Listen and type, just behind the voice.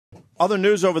Other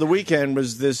news over the weekend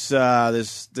was this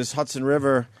Hudson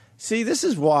River. See, this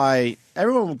is why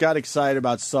everyone got excited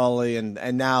about Sully,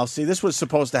 and now, see, this was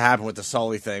supposed to happen with the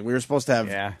Sully thing. We were supposed to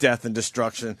have death and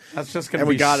destruction. That's just going to be, and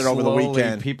we got it over the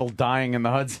weekend. People dying in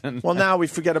the Hudson. Well, now we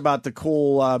forget about the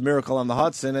cool miracle on the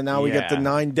Hudson, and now we get the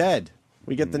 9 dead.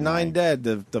 We get the 9 dead.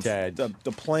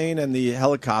 The plane and the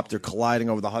helicopter colliding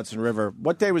over the Hudson River.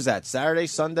 What day was that? Saturday,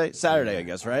 Sunday? Saturday, I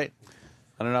guess, right?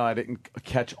 I don't know. I didn't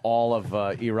catch all of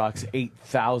Erock's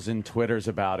 8,000 Twitters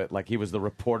about it. Like he was the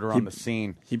reporter on the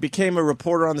scene. He became a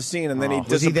reporter on the scene, and then he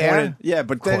disappointed. Was he there? Yeah,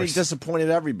 but then he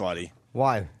disappointed everybody.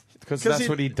 Why? Because that's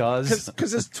what he does.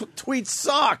 Because his tweets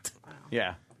sucked.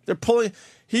 Yeah, they're pulling.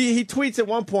 He tweets at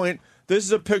one point, "This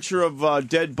is a picture of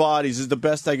dead bodies. This is the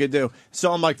best I could do."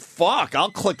 So I'm like, "Fuck!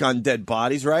 I'll click on dead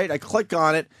bodies." Right? I click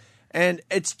on it. And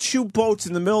it's 2 boats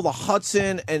in the middle of the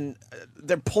Hudson, and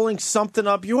they're pulling something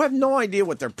up. You have no idea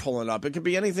what they're pulling up. It could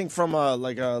be anything from a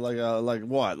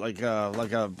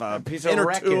piece of inner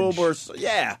wreckage. tube or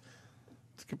yeah.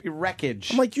 It could be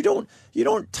wreckage. I'm like, you don't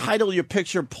title your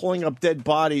picture "Pulling Up Dead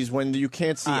Bodies" when you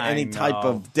can't see any type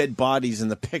of dead bodies in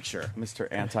the picture.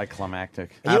 Mr.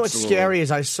 Anticlimactic. You know what's scary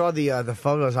is I saw the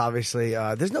photos. Obviously,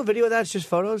 there's no video of that. It's just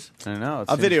photos. I know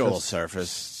a video will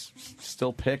surface.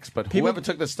 Still pics, but whoever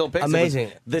took the still pics,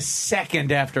 amazing. The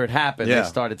second after it happened, they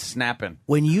started snapping.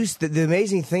 When the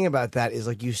amazing thing about that is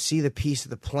like you see the piece of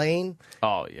the plane.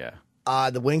 Oh yeah.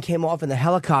 The wing came off, and the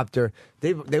helicopter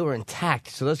they were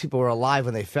intact. So those people were alive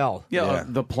when they fell. Yeah.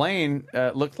 The plane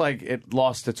looked like it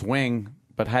lost its wing,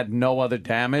 but had no other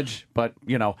damage. But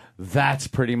that's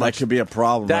pretty much that could be a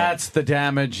problem. That's the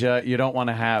damage you don't want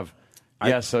to have.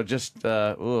 Yeah, so just it's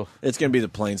going to be the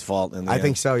plane's fault. I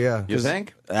think so. Yeah, you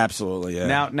think? Absolutely.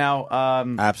 Yeah. Now,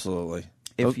 absolutely.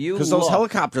 If you because those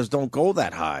helicopters don't go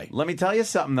that high. Let me tell you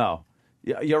something, though.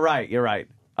 You're right.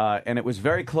 And it was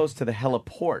very close to the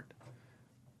heliport.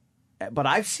 But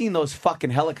I've seen those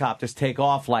fucking helicopters take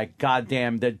off like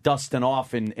goddamn. They're dusting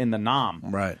off in the Nam.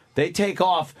 Right. They take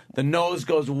off. The nose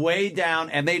goes way down,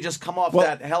 and they just come off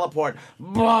that heliport,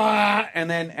 and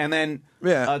then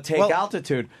take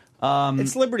altitude.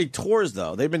 It's Liberty Tours,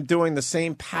 though. They've been doing the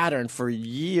same pattern for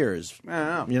years. You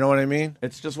know what I mean?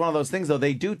 It's just one of those things, though.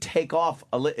 They do take off.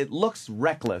 It looks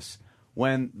reckless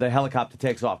when the helicopter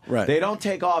takes off. Right. They don't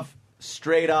take off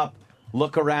straight up,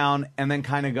 look around, and then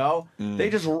kind of go.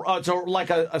 They just it's like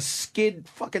a skid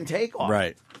fucking takeoff.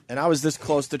 Right. And I was this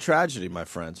close to tragedy, my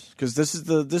friends, because this is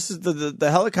the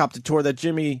helicopter tour that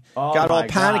Jimmy got all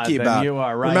panicky about. You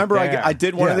are right. Remember, there. I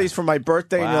did one of these for my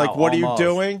birthday, and you're like, "What are you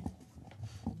doing?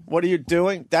 What are you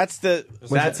doing?" That's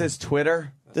his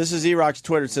Twitter. This is Erock's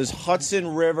Twitter. It says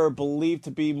Hudson River believed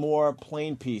to be more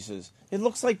plane pieces. It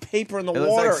looks like paper in the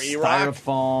water, looks like Erock.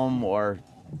 Styrofoam or.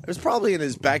 It was probably in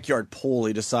his backyard pool.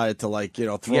 He decided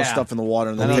to throw stuff in the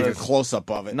water and then take a close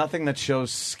up of it. Nothing that shows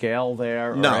scale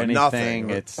there or anything. Nothing.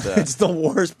 It's the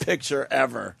worst picture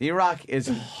ever. Erock is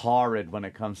horrid when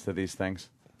it comes to these things.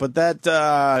 But that,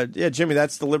 Jimmy,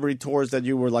 that's the Liberty Tours that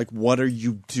you were like, what are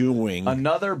you doing?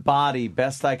 Another body,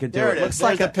 best I could do. There it looks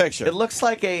like a picture. It looks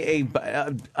like a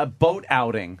boat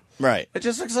outing. Right. It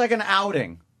just looks like an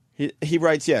outing. He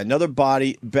writes, another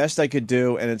body, best I could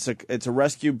do, and it's a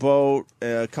rescue boat,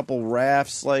 a couple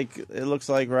rafts, like it looks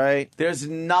like, right? There's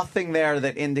nothing there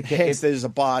that indicates there's a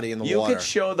body in the water. You could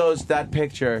show that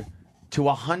picture to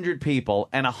 100 people,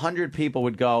 and 100 people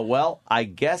would go, well, I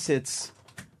guess it's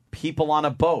people on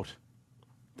a boat.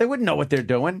 They wouldn't know what they're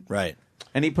doing. Right.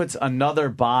 And he puts another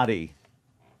body.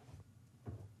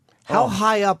 How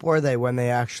high up were they when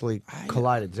they actually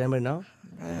collided? Does anybody know?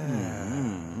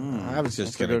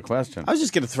 That's a good question. I was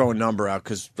just going to throw a number out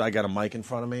because I got a mic in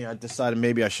front of me. I decided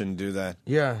maybe I shouldn't do that.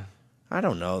 Yeah. I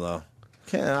don't know, though.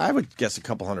 I would guess a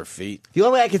couple 100 feet. The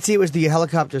only way I could see it was the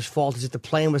helicopter's fault is if the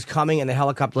plane was coming and the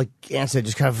helicopter, like Anson,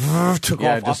 just kind of took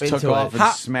off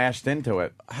and smashed into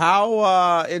it.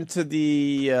 How into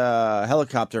the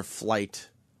helicopter flight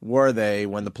were they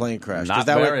when the plane crashed? Not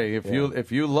very.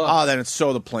 If you look. Oh, then it's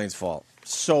the plane's fault.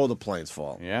 The plane's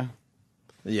fault. Yeah.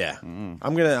 Yeah.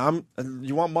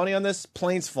 You want money on this?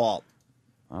 Plane's fault.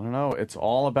 I don't know. It's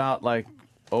all about like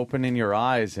opening your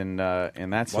eyes in that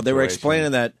situation. Well, they were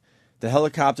explaining that the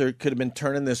helicopter could have been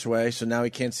turning this way, so now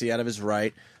he can't see out of his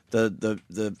right.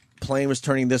 The plane was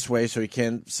turning this way, so he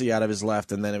can't see out of his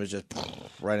left, and then it was just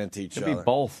right into each other. It could be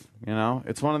both.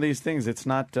 It's one of these things. It's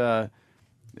not that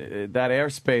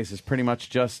airspace is pretty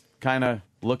much just kind of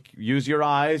use your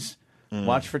eyes.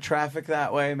 Watch for traffic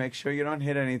that way. Make sure you don't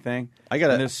hit anything. And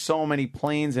there's so many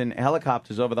planes and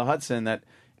helicopters over the Hudson that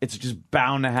it's just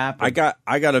bound to happen.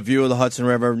 I got a view of the Hudson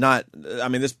River.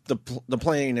 The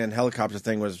plane and helicopter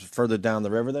thing was further down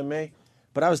the river than me,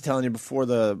 but I was telling you before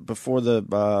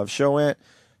the show went,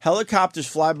 helicopters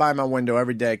fly by my window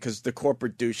every day because the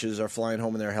corporate douches are flying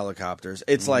home in their helicopters.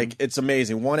 It's like, it's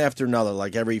amazing. One after another,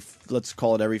 like let's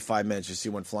call it every 5 minutes, you see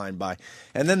one flying by.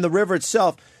 And then the river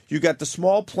itself, you got the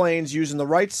small planes using the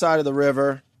right side of the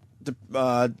river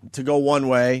to go one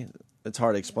way. It's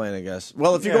hard to explain, I guess.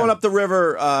 Well, if you're going up the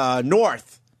river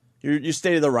north, you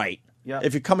stay to the right. Yep.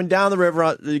 If you're coming down the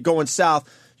river, you're going south,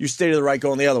 you stay to the right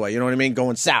going the other way. You know what I mean?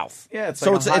 Going south. Yeah, it's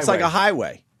like a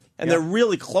highway. And they're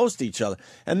really close to each other.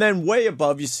 And then way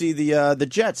above, you see the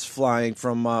jets flying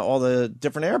from all the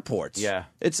different airports. Yeah.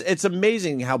 It's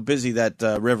amazing how busy that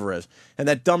river is. And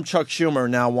that dumb Chuck Schumer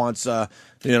now wants an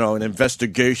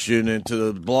investigation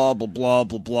into blah, blah, blah,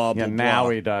 blah, blah, Yeah, blah, now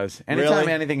blah. he does. Anytime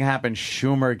Really? anything happens,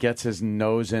 Schumer gets his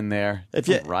nose in there. If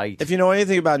Right. If you know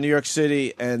anything about New York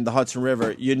City and the Hudson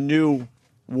River, you knew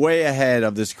way ahead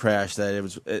of this crash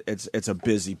that it's a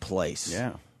busy place.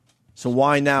 Yeah. So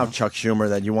why now, Chuck Schumer,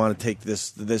 that you want to take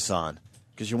this on?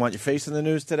 Because you want your face in the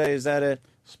news today? Is that it?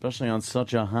 Especially on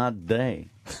such a hot day.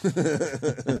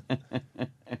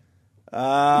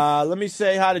 Let me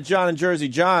say hi to John in Jersey.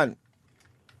 John.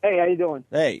 Hey, how you doing?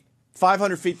 Hey,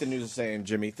 500 feet, the news is saying,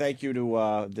 Jimmy. Thank you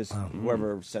to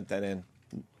whoever sent that in.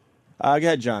 Go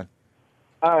ahead, John.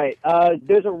 All right.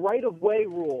 There's a right-of-way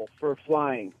rule for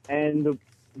flying, and the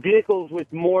vehicles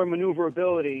with more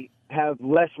maneuverability have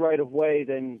less right-of-way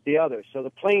than the others. So the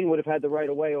plane would have had the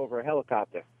right-of-way over a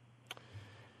helicopter.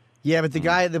 Yeah, but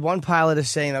the one pilot is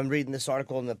saying, I'm reading this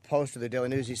article in the Post or the Daily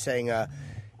News, he's saying that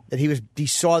he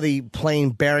saw the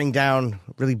plane really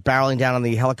barreling down on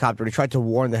the helicopter. He tried to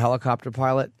warn the helicopter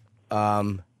pilot.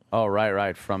 Oh,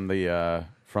 right, from the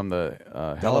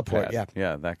helipad.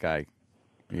 Yeah, that guy.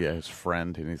 Yeah, his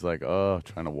friend, and he's like,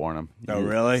 trying to warn him. Oh,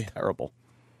 really? It's terrible.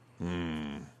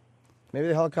 Maybe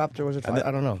the helicopter was at fault.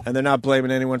 I don't know. And they're not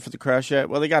blaming anyone for the crash yet?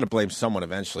 Well, they got to blame someone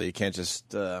eventually. You can't just,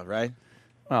 right?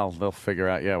 Well, they'll figure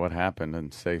out, what happened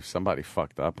and say somebody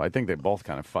fucked up. I think they both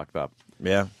kind of fucked up.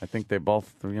 Yeah. I think they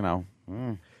both, But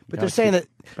they're saying that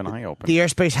an eye open. the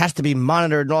airspace has to be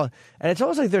monitored and all. And it's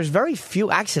almost like there's very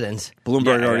few accidents.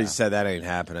 Bloomberg already said that ain't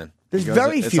happening. There's Because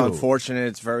very it's few. It's unfortunate.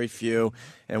 It's very few.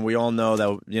 And we all know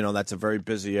that, that's a very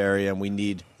busy area, and we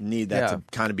need that to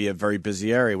kind of be a very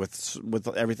busy area with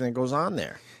everything that goes on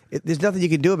there. There's nothing you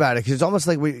can do about it because it's almost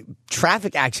like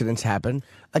traffic accidents happen.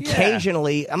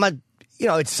 Occasionally, I'm not,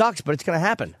 it sucks, but it's going to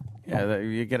happen. Yeah,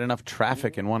 you get enough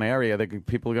traffic in one area,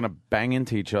 people are going to bang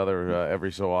into each other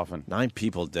every so often. 9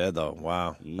 people dead, though.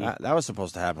 Wow. Yeah. That was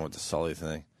supposed to happen with the Sully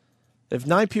thing. If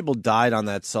 9 people died on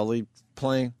that Sully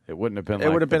plane, it wouldn't have been.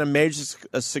 It would have been a major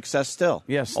success still.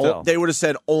 Yes, still. They would have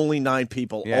said only 9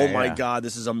 people. Yeah, oh my God,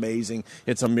 this is amazing!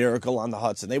 It's a miracle on the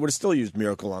Hudson. They would have still used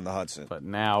miracle on the Hudson. But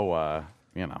now,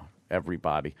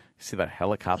 everybody. You see that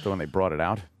helicopter when they brought it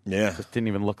out? Yeah, it just didn't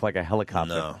even look like a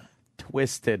helicopter. No,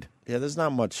 twisted. Yeah, there's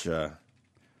not much.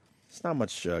 It's not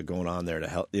much going on there to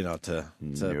help, to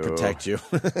protect you.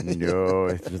 No,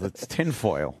 it's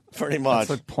tinfoil. Pretty much.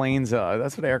 That's what planes are.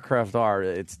 That's what aircraft are.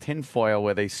 It's tinfoil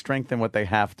where they strengthen what they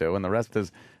have to, and the rest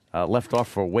is left off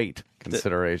for weight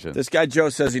consideration. This guy Joe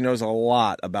says he knows a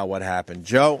lot about what happened.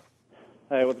 Joe?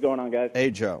 Hey, what's going on, guys?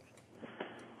 Hey, Joe.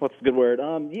 What's the good word?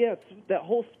 It's that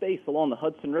whole space along the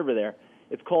Hudson River there.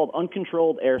 It's called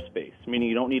uncontrolled airspace, meaning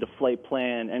you don't need a flight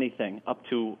plan, anything, up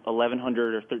to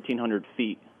 1,100 or 1,300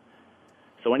 feet.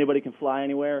 So anybody can fly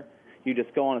anywhere. You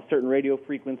just go on a certain radio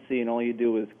frequency, and all you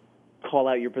do is call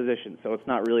out your position. So it's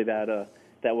not really that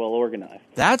well organized.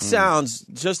 That sounds,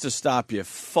 just to stop you,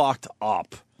 fucked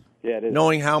up. Yeah, it is.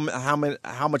 Knowing how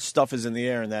much stuff is in the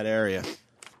air in that area.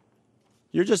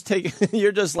 You're just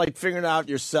like figuring it out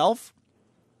yourself?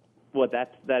 What,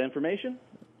 that information?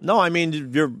 No, I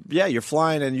mean you're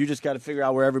flying and you just got to figure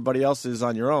out where everybody else is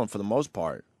on your own for the most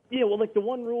part. Yeah, well, like the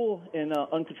one rule in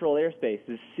uncontrolled airspace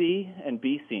is see and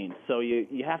be seen. So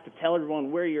you have to tell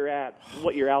everyone where you're at,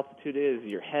 what your altitude is,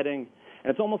 your heading. And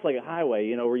it's almost like a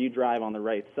highway, where you drive on the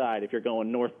right side if you're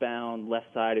going northbound,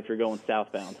 left side if you're going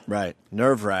southbound. Right.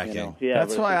 Nerve-wracking. Yeah,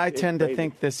 that's why I tend to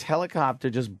think this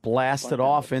helicopter just blasted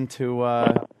off into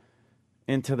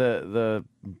the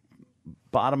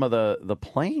bottom of the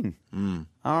plane.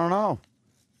 I don't know.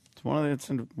 It's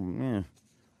a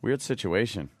weird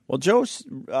situation. Well, Joe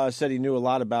said he knew a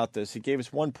lot about this. He gave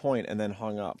us 1 point and then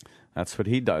hung up. That's what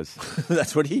he does.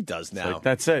 That's what he does now. Like,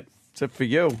 that's it. That's it for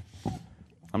you.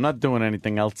 I'm not doing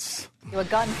anything else. A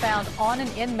gun found on an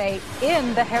inmate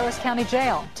in the Harris County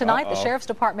Jail. Tonight, the Sheriff's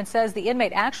Department says the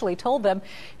inmate actually told them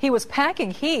he was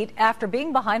packing heat after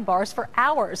being behind bars for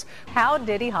hours. How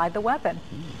did he hide the weapon?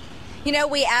 You know,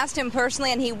 we asked him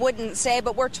personally, and he wouldn't say,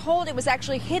 but we're told it was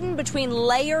actually hidden between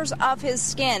layers of his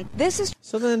skin. This is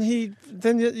So then you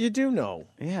do know.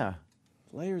 Yeah.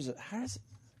 Layers of, how does it?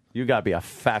 You gotta be a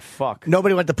fat fuck.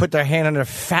 Nobody went to put their hand on their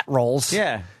fat rolls.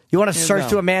 Yeah. You want to search no.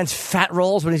 through a man's fat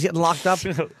rolls when he's getting locked up?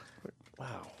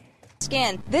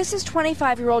 skin. This is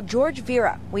 25-year-old George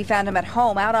Vera. We found him at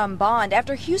home out on bond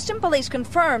after Houston police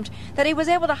confirmed that he was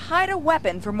able to hide a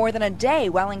weapon for more than a day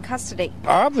while in custody.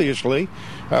 Obviously,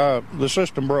 the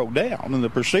system broke down and the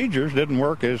procedures didn't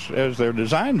work as they're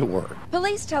designed to work.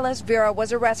 Police tell us Vera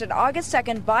was arrested August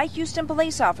 2nd by Houston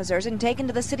police officers and taken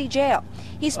to the city jail.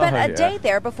 He spent a day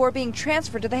there before being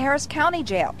transferred to the Harris County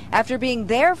jail. After being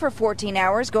there for 14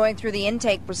 hours going through the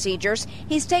intake procedures,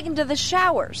 he's taken to the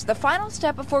showers, the final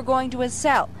step before going to his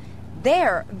cell.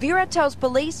 There, Vera tells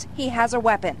police he has a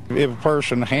weapon. If a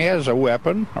person has a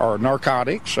weapon or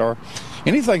narcotics or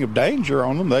anything of danger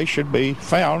on them, they should be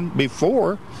found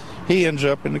before he ends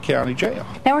up in the county jail.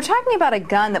 Now we're talking about a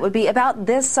gun that would be about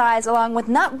this size, along with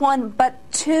not one but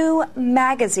 2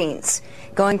 magazines,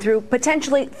 going through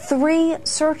potentially 3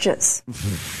 searches.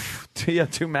 Yeah,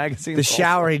 2 magazines. The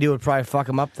shower he do would probably fuck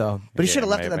him up, though. But he Yeah, should have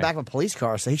left it in the maybe. back of a police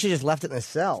car, so he should have just left it in his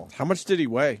cell. How much did he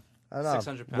weigh? I don't know.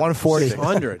 600 pounds. 140.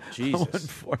 600.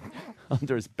 Jesus.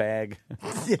 Under his bag.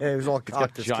 Yeah, he was all He's got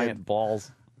cocked. this giant kid.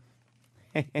 balls.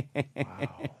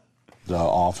 The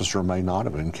officer may not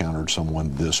have encountered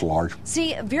someone this large.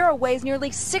 See, Vera weighs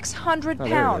nearly 600 there it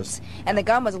pounds, is. and the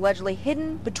gun was allegedly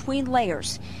hidden between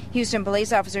layers. Houston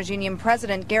Police Officers Union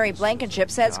President Gary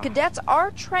Blankenship says cadets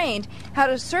are trained how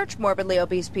to search morbidly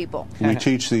obese people. We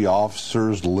teach the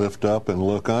officers to lift up and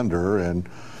look under, and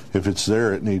if it's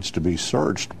there, it needs to be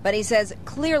searched. But he says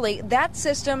clearly that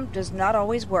system does not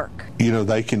always work. You know,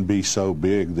 they can be so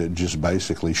big that just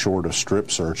basically short of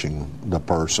strip searching the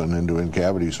person and doing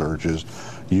cavity searches,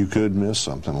 you could miss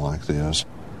something like this.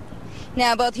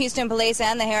 Now, both Houston Police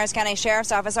and the Harris County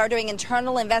Sheriff's Office are doing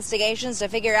internal investigations to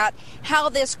figure out how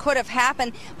this could have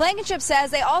happened. Blankenship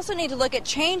says they also need to look at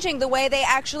changing the way they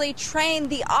actually train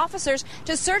the officers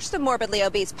to search the morbidly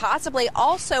obese, possibly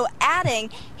also adding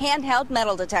handheld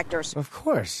metal detectors. Of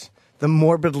course. The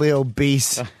morbidly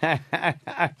obese.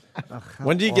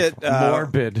 When do you get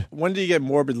Morbid. When do you get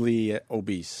morbidly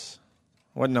obese?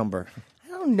 What number? I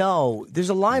don't know. There's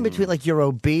a line between, like, you're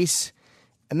obese,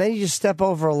 and then you just step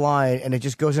over a line, and it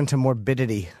just goes into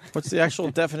morbidity. What's the actual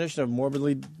definition of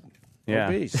morbidly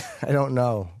obese? I don't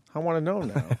know. I want to know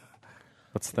now.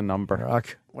 What's the number?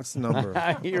 Rock. What's the number?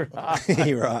 Rock.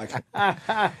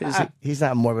 He's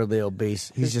not morbidly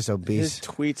obese. He's just His obese.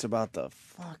 tweets about the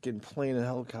fucking plane and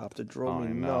helicopter drove me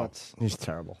nuts. He's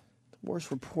terrible.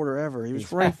 Worst reporter ever. He was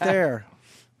right there.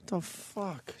 What the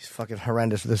fuck? He's fucking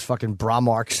horrendous with his fucking bra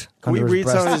marks. Can we under his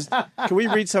read some of breasts. his? Can we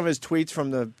read some of his tweets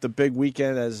from the big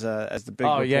weekend as the big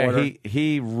reporter? Yeah,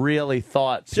 he really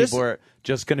thought Just- people were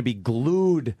just going to be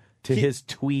glued to his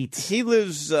tweets. He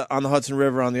lives on the Hudson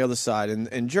River on the other side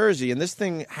in Jersey, and this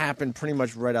thing happened pretty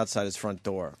much right outside his front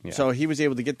door. Yeah. So he was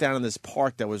able to get down in this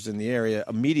park that was in the area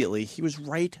immediately. He was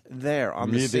right there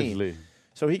on the scene.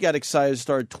 So he got excited,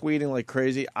 started tweeting like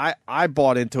crazy. I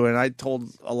bought into it, and I told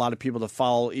a lot of people to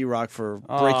follow Erock for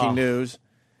breaking news.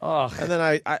 Ugh. And then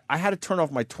I had to turn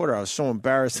off my Twitter. I was so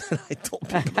embarrassed that I told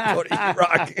people to go to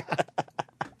Erock.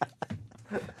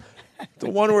 The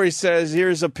one where he says,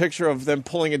 here's a picture of them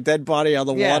pulling a dead body out of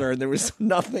the water, and there was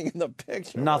nothing in the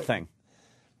picture. Nothing.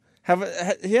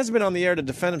 He hasn't been on the air to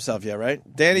defend himself yet, right?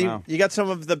 Danny, No. you got some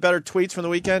of the better tweets from the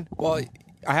weekend? Well,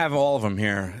 I have all of them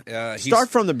here. Start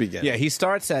from the beginning. Yeah, he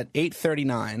starts at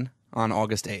 8:39 on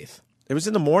August 8th. It was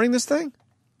in the morning, this thing?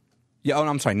 Yeah, oh, no,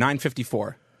 I'm sorry,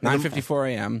 9:54.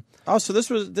 9:54 a.m. Oh, so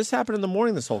this happened in the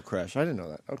morning, this whole crash. I didn't know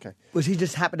that. Okay. Was he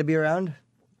just happened to be around?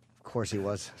 Of course he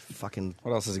was. Fucking.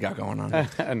 What else has he got going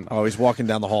on? Oh, he's walking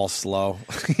down the hall slow.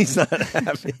 He's not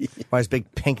happy. Why his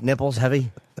big pink nipples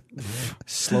heavy?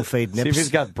 Slow fade See if nips. he's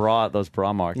got those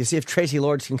bra marks. You see if Tracy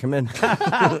Lords can come in.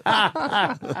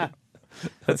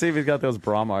 Let's see if he's got those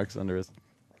bra marks under his.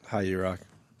 Hi, Erock.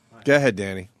 Go ahead,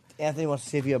 Danny. Anthony wants to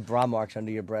see if you have bra marks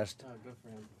under your breast.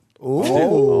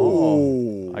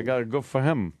 Oh. I got to go for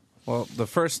him. Well, the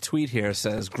first tweet here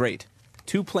says, great.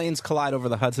 2 planes collide over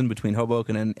the Hudson between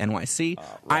Hoboken and NYC.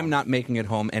 I'm not making it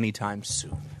home anytime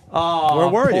soon. Oh, Where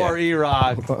were poor you?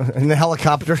 Erock. In the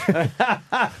helicopter.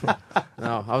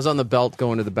 No, I was on the belt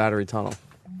going to the Battery Tunnel.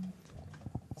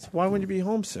 So why wouldn't you be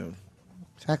home soon?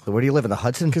 Exactly. Where do you live? In the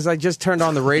Hudson? Because I just turned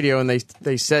on the radio and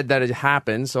they said that it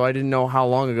happened, so I didn't know how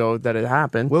long ago that it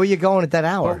happened. Where were you going at that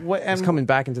hour? I was coming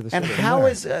back into the And city. how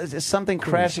is something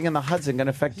crashing in the Hudson going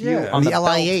to affect you on the the belt?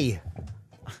 LIE.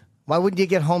 Why wouldn't you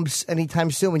get home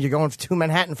anytime soon when you're going to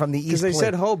Manhattan from the east? Because they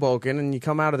said Hoboken, and you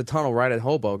come out of the tunnel right at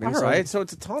Hoboken. All right, so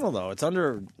it's a tunnel though. It's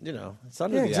under, it's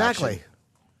under the exactly. action.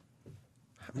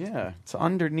 Yeah, it's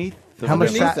underneath.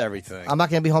 Underneath everything. I'm not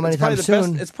going to be home anytime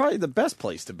soon. It's probably the best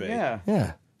place to be. Yeah.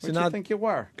 Yeah. What do you think you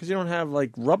were? Because you don't have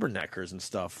like rubberneckers and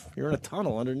stuff. You're in a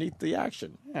tunnel underneath the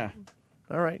action. Yeah.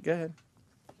 All right, go ahead.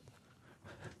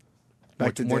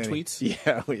 Back to more Danny. tweets?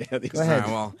 Yeah, we have these. Go ahead. All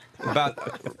right, well,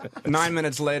 about 9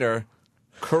 minutes later,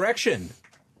 correction.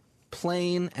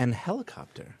 Plane and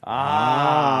helicopter.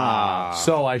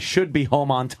 So I should be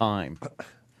home on time.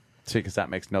 See, because that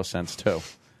makes no sense, too.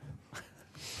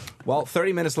 Well,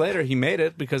 30 minutes later, he made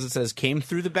it because it says, came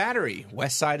through the battery.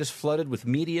 West Side is flooded with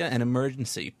media and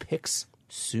emergency. Pics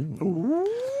soon.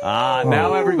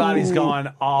 Now everybody's going,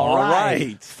 all right.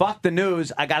 right. Fuck the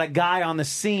news. I got a guy on the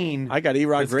scene. I got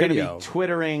Erock that's gonna Radio. be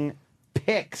twittering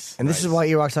pics. And this is why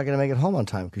Erock's not going to make it home on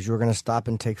time, because you were going to stop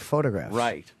and take photographs.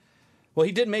 Right. Well,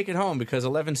 he did make it home because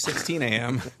 11:16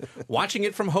 a.m. Watching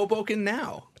it from Hoboken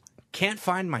now. Can't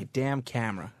find my damn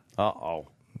camera. Uh-oh.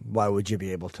 Why would you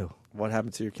be able to? What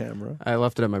happened to your camera? I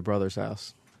left it at my brother's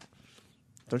house.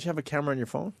 Don't you have a camera on your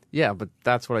phone? Yeah, but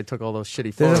that's what I took all those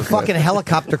shitty There's photos a fucking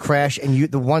helicopter crash,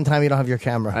 and the one time you don't have your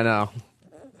camera. I know.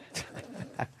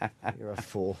 You're a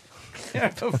fool.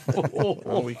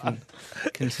 Well, we can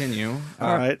continue.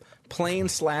 All right.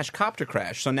 Plane/copter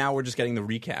crash. So now we're just getting the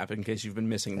recap in case you've been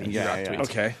missing the Erock tweets.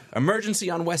 Okay. Emergency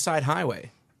on West Side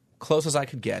Highway. Close as I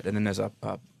could get. And then there's a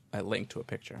link to a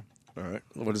picture. All right.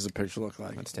 What does the picture look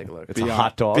like? Let's take a look. It's a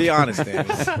hot dog. Be honest, Danny.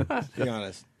 Be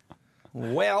honest.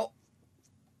 Well,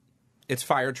 it's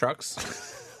fire trucks.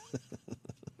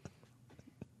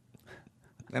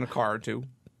 And a car or two.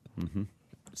 Mm-hmm.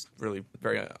 It's really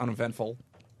very uneventful.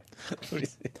 It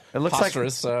looks like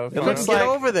it Let's get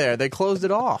over there. They closed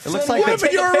it off. It looks like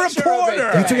you're a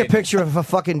reporter. You took a picture of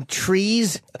fucking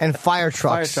trees and fire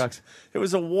trucks. fire trucks. It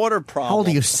was a water problem. How old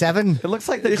are you, 7? It looks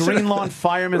like the Green Lawn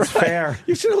Fireman's Fair.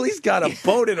 You should at least got a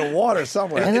boat in the water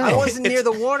somewhere. I know. I wasn't near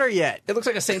the water yet. It looks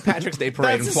like a St. Patrick's Day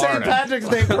parade in That's the Florida. St. Patrick's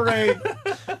Day parade.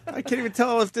 I can't even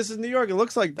tell if this is New York. It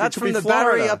looks like That's it could from be the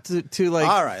Florida. battery up to like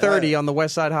All right, 30 all on the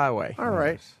West Side Highway. All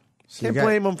right. So Can't you got-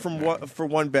 blame them for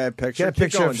one bad picture. Get a Keep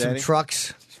picture going, of some Danny.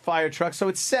 trucks. Fire truck. So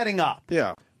it's setting up.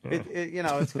 Yeah.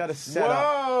 It's got to set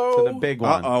up Whoa. to the big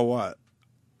one. Uh-oh, what?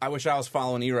 I wish I was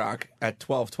following Erock at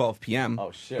 12 p.m.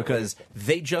 Oh, shit. Because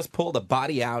they just pulled a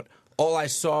body out. All I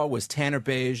saw was tanner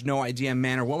beige, no idea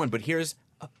man or woman. But here's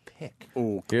a pic.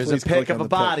 Ooh, Here's a please pic click of on a the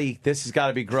body. This has got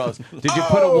to be gross. Did you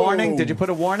put a warning? Did you put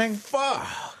a warning? Fuck.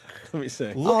 Let me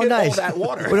see. Look at nice. all that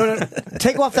water. Wait, no.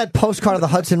 Take off that postcard of the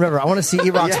Hudson River. I want to see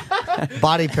Erock's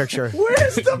body picture.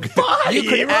 Where's the body? You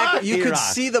could Erock.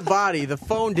 see the body. The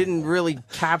phone didn't really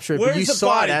capture it, but Where's you the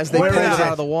saw body? it as they Point pulled it it out.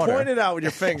 out of the water. Point it out with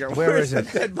your finger. Where is it?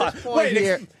 the dead body? Point Wait,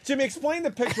 here. Jimmy, explain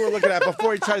the picture we're looking at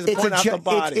before he tries to point out the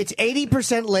body. It's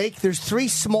 80% lake. There's 3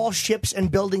 small ships and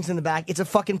buildings in the back. It's a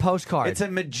fucking postcard. It's a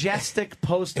majestic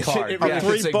postcard. It Of really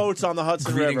three should say boats on the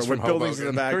Hudson greetings River with from buildings in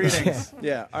the back. Greetings.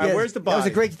 Yeah. All right, where's the body?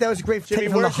 That was a great Jimmy, take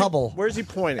from the where's he- Hubble. Where's he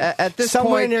pointing? At this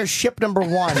Somewhere point, near ship number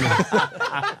 1.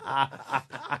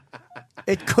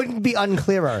 It couldn't be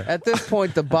unclearer. At this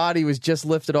point, the body was just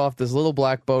lifted off this little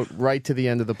black boat right to the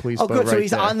end of the police Oh, boat. good. So right he's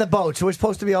there. on the boat. So we're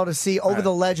supposed to be able to see over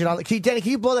the ledge and on. Danny,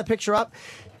 can you blow that picture up?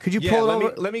 Could you Yeah, pull it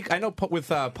over? let me. I know with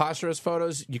Posturous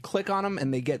photos, you click on them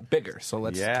and they get bigger. So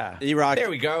let's. Yeah. Erock. There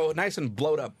we go. Nice and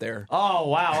blowed up there. Oh,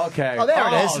 wow. Okay. Oh, there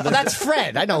it is. Oh, that's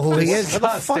Fred. I know who he is.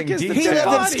 Disgusting He detail. lived in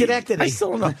Body. Schenectady. I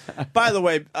still don't know. By the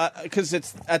way, because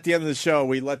it's at the end of the show,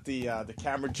 we let the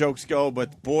camera jokes go,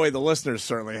 but boy, the listeners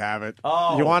certainly have it.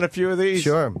 Oh. You want a few of these?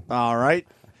 Sure. All right.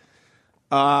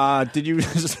 Did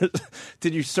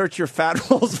you search your fat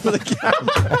rolls for the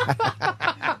camera?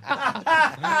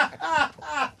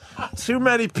 Too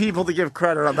many people to give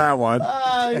credit on that one.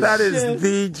 That is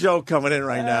the joke coming in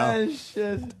right now.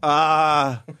 Shit.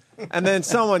 And then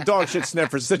someone, dog shit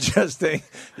sniffer, suggesting,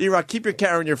 Erock, keep your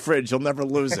camera in your fridge. You'll never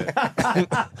lose it.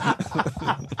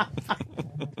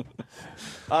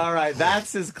 All right.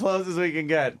 That's as close as we can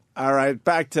get. All right,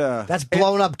 back to... That's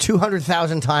blown up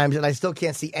 200,000 times, and I still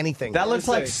can't see anything. That looks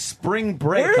like spring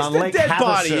break Where's on the Lake dead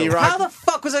body, Havasu. Erock? How the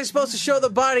fuck was I supposed to show the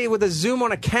body with a zoom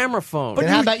on a camera phone? And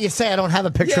how about you say I don't have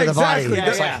a picture of the body?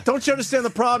 Yeah. Don't you understand the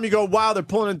problem? You go, wow, they're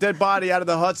pulling a dead body out of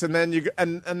the Hudson, and then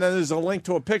and then there's a link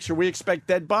to a picture. We expect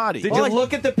dead body. Did you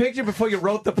look at the picture before you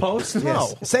wrote the post?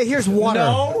 No. Say, here's water.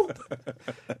 No.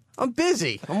 I'm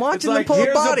busy. I'm It's watching like, them pull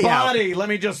here's a body out. body. Let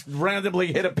me just randomly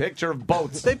hit a picture of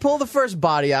boats. They pull the first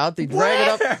body out. They drag it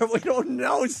up. Where? We don't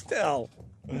know still.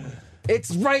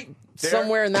 It's right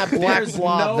somewhere in that black There's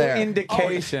blob no there.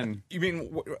 indication. You mean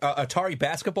Atari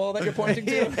basketball that you're pointing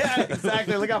to? Yeah,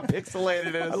 exactly. Look how pixelated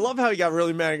it is. I love how he got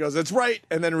really mad and goes, "It's right,"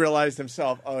 and then realized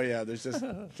himself, "Oh yeah, there's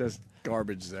just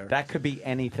garbage there." That could be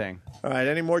anything. All right,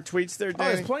 any more tweets there, Oh,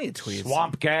 Danny? there's plenty of tweets.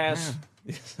 Swamp gas.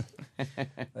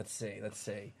 Let's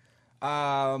see.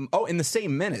 In the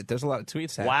same minute, there's a lot of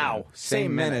tweets happening. Wow.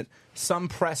 Same minute. Some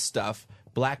press stuff.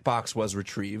 Black box was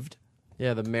retrieved.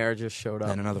 Yeah, the mayor just showed up.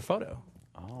 And another photo.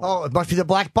 Oh, it must be the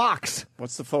black box.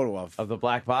 What's the photo of? Of the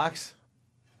black box?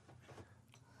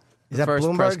 Is that First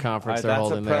Bloomberg? press conference All they're right, that's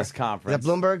holding a press Is conference. that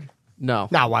Bloomberg? No.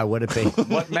 No, why would it be?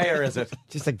 What mayor is it?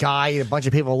 Just a guy and a bunch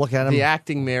of people looking at him. The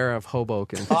acting mayor of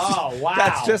Hoboken. Oh, wow.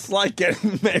 That's just like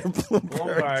getting Mayor Bloomberg.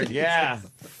 Bloomberg, yeah.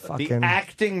 Fucking- The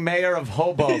acting mayor of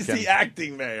Hoboken. He's the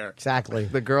acting mayor. Exactly.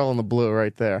 The girl in the blue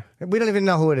right there. We don't even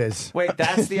know who it is. Wait,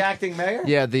 that's the acting mayor?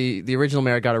 Yeah, the original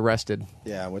mayor got arrested.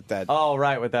 Yeah, with that. Oh,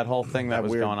 right, with that whole thing that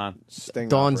was weird going on. sting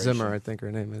Dawn operation. Zimmer, I think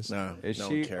her name is. No, Is no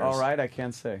she one cares. all right? I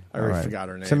can't say. I already All right. forgot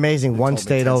her name. It's amazing. You One told me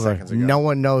state 10 over. seconds ago. No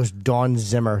one knows Dawn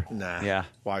Zimmer. Nah. Yeah.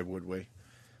 Why would we?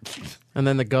 And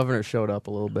then the governor showed up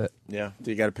a little bit. Yeah.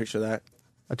 Do you got a picture of that?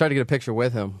 I tried to get a picture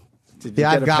with him. Did you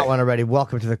Yeah, get I've a got pic- one already.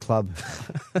 Welcome to the club.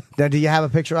 Now, do you have a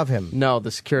picture of him? No, the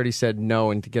security said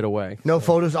no and to get away. No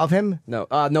photos of him? No,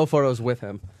 no photos with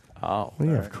him. Oh. Well,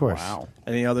 yeah, of course. Wow.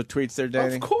 Any other tweets there,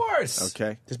 Danny? Of course.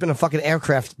 Okay. There's been a fucking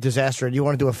aircraft disaster, and you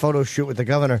want to do a photo shoot with the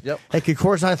governor. Yep. Hey, could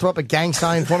Corzine throw up a gang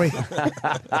sign for me?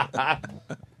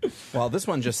 Well, this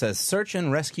one just says search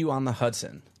and rescue on the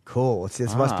Hudson. Cool.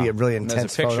 This must be a really And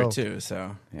intense there's a picture photo too.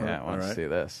 So Yeah, I want to see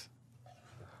this.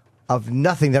 of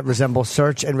nothing that resembles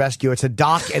search and rescue. It's a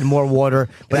dock and more water,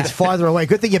 but it's farther away.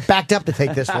 Good thing you backed up to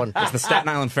take this one. it's the Staten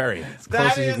Island Ferry.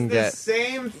 That as you is can the get.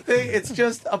 same thing. It's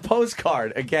just a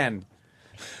postcard again.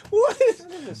 What?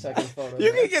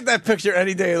 You can get that picture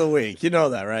any day of the week. You know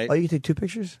that, right? Oh, you can take two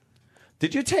pictures?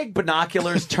 Did you take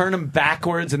binoculars, turn them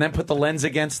backwards, and then put the lens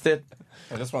against it?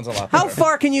 Oh, this one's a lot How better.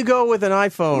 far can you go with an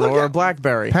iPhone or a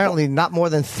BlackBerry? Apparently not more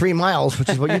than 3 miles, which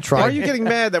is what you tried. Why are you getting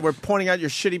mad that we're pointing out your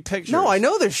shitty pictures? No, I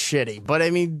know they're shitty, but I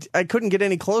mean, I couldn't get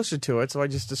any closer to it, so I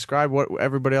just described what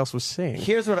everybody else was seeing.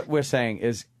 Here's what we're saying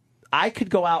is I could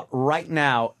go out right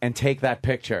now and take that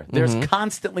picture. There's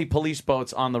constantly police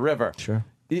boats on the river. Sure.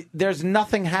 There's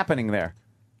nothing happening there.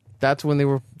 That's when they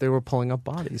were pulling up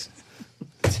bodies.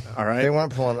 All right. They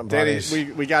weren't pulling up Danny, bodies.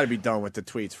 we got to be done with the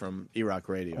tweets from Erock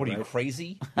Radio. What are you, right?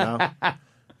 crazy? No? All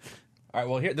right,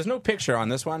 well, there's no picture on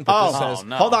this one, but this says,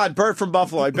 no. Hold on. Bert from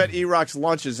Buffalo. I bet Erock's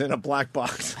lunch is in a black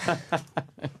box.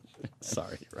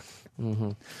 Sorry,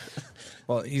 Erock.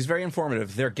 well, he's very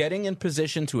informative. They're getting in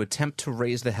position to attempt to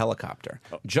raise the helicopter.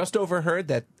 Just overheard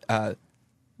that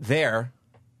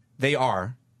they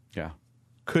are,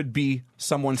 could be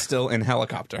someone still in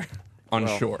helicopter on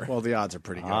shore. Well, the odds are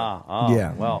pretty good.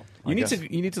 Yeah. Well, you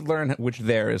need to learn which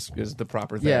there is the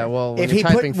proper there. Yeah, well, when If you're he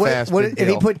typing put, fast, what, big if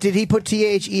he deal. put, did he put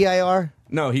THEIR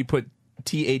No, he put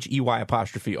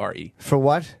THEY''RE. for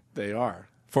what? They are.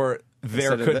 For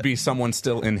there Instead of could the- be someone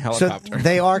still in So helicopter.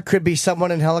 they are could be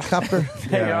someone in helicopter.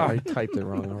 Yeah, I typed it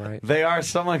wrong. All right. They are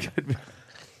someone could be.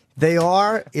 They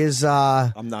are is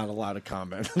I'm not allowed to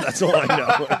comment. That's all I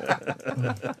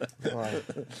know.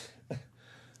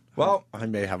 well, I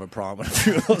may have a problem with a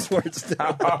few of those words. Too.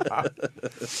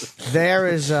 there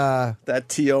is That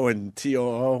TO and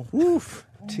TOO. Woof.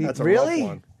 That's a really? rough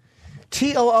one.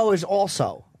 TOO is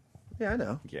also. Yeah, I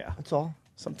know. Yeah. That's all.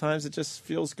 Sometimes it just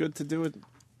feels good to do it.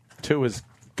 Two is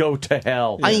go to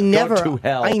hell. I Go never to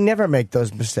hell. I never make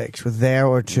those mistakes with there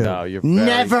or two. No, you're very,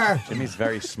 never. Jimmy's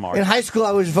very smart. In high school,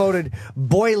 I was voted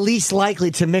boy least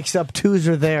likely to mix up twos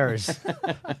or theirs.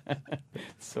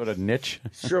 Sort of niche.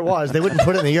 Sure was. They wouldn't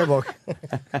put it in the yearbook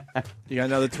You got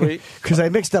another tweet? because I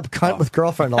mixed up cunt with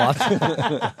girlfriend a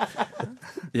lot.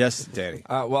 Yes, Danny.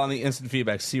 well, on the instant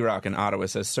feedback, Erock in Ottawa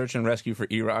says search and rescue for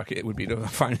Erock. It would be to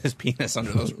find his penis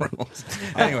under those rules.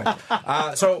 Anyway,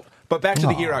 but back to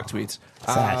the Erock tweets.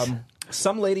 Sad.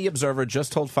 Some lady observer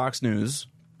just told Fox News,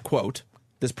 quote,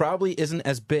 "This probably isn't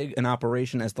as big an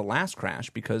operation as the last crash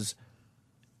because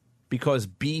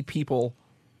B people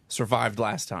survived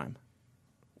last time.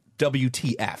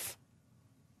 WTF."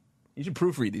 You should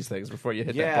proofread these things before you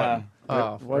hit that button.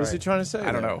 Oh, What is he trying to say?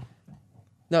 I don't know.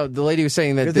 No, the lady was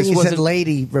saying that Good thing this you wasn't. said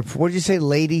lady. What did you say,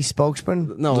 lady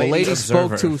spokesman? No, Lady a lady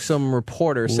observer. spoke to some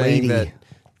reporter saying Lady. that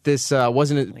this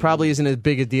probably isn't as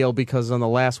big a deal because on the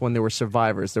last one there were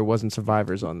survivors. There wasn't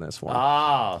survivors on this one.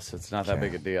 Oh, so it's not that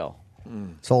big a deal.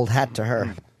 It's old hat to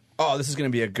her. Oh, this is going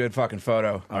to be a good fucking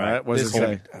photo. All right, what does This it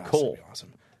is say? gonna be- Cool.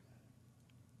 Awesome.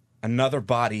 Another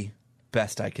body,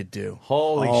 best I could do.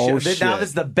 Holy Oh, shit. Now shit. this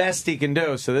is the best he can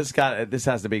do, so this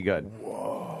has to be good.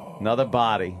 Another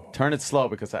body. Turn it slow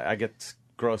because I get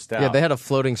grossed out. Yeah, they had a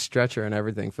floating stretcher and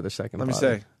everything for the second Let me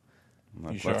body. see.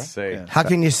 Let's see. Yeah. How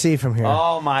can you see from here?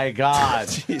 Oh my God!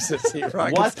 Jesus,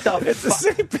 Erock. What the? It's the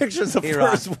same picture as the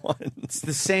first one. It's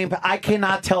the same. I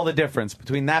cannot tell the difference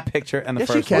between that picture and the Yes,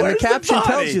 first you can. one. The caption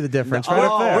tells you the difference right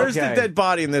up there. Where's the dead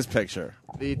body in this picture?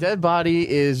 The dead body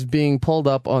is being pulled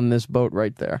up on this boat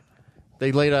right there.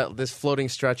 They laid out this floating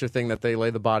stretcher thing that they lay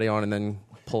the body on and then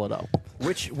pull it up.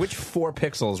 Which 4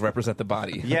 pixels represent the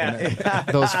body? Yeah,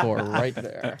 Those 4 right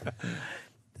there.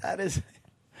 that is.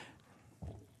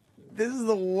 This is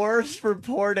the worst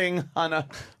reporting on a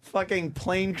fucking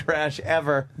plane crash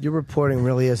ever. Your reporting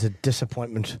really is a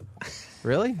disappointment.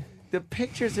 Really? The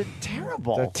pictures are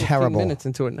terrible. They're 15 terrible. minutes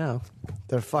into it now.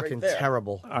 They're fucking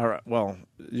terrible. All right. Well,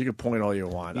 you can point all you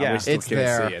want. Yeah, we still it's can't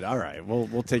there. see it. All right.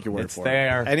 We'll take your word It's for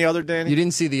there. it. Any other, Danny? You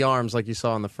didn't see the arms like you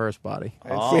saw in the first body. I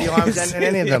didn't see the arms in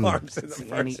any of them.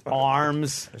 Any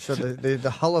arms? So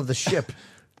the hull of the ship.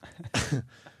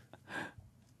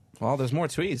 Well, there's more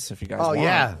tweets if you guys Oh, want.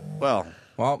 yeah.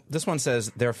 Well, this one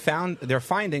says they're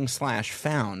finding /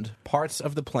 found parts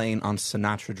of the plane on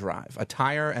Sinatra Drive, a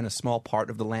tire and a small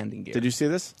part of the landing gear. Did you see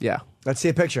this? Yeah. Let's see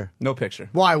a picture. No picture.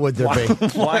 Why would there be?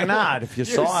 Why not? If you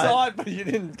saw it. but you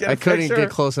didn't get I a couldn't picture. get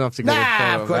close enough to get a Nah,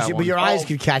 photo of course, that but one. your eyes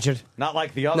could catch it. Not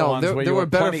like the other No, ones there where there you were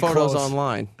better plenty photos close.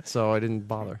 online, so I didn't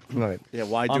bother. Right. Yeah,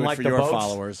 why do Unlike it for the your boats?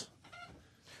 followers?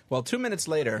 Well, 2 minutes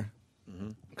later,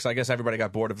 because I guess everybody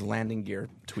got bored of the landing gear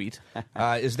tweet,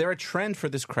 is there a trend for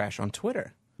this crash on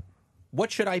Twitter? What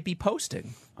should I be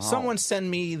posting? Someone send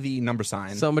me the number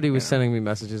sign. Somebody was sending me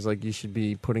messages like you should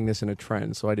be putting this in a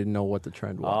trend, so I didn't know what the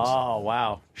trend was. Oh,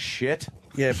 wow. Shit.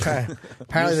 Yeah,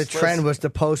 apparently the trend was to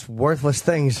post worthless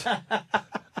things.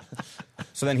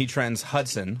 So then he trends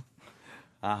Hudson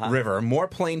River. More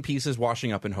plane pieces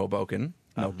washing up in Hoboken.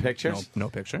 No pictures? No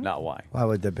picture. Not why. Why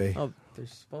would there be? Oh,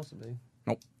 there's supposed to be.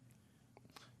 Nope.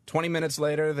 20 minutes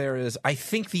later, there is, I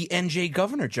think the NJ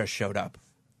governor just showed up.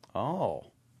 Oh.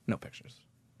 No pictures.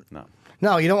 No.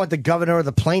 No, you don't want the governor or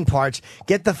the plane parts.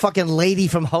 Get the fucking lady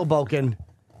from Hoboken.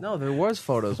 No, there was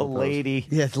photos The of those. lady.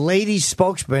 Yes, lady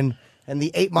spokesman and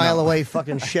the 8 mile away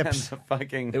fucking ships. The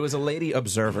fucking. It was a lady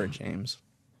observer, James.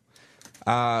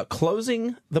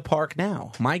 Closing the park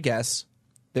now. My guess,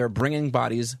 they're bringing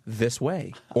bodies this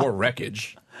way. Or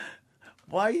wreckage.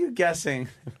 Why are you guessing?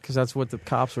 Because that's what the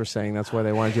cops were saying. That's why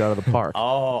they wanted you out of the park.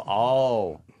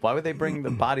 Oh. Why would they bring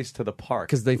the bodies to the park?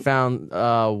 Because they found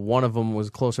one of them was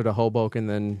closer to Hoboken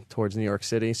than towards New York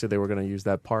City, so they were going to use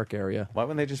that park area. Why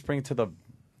wouldn't they just bring it to the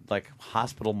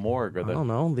hospital morgue or the? I don't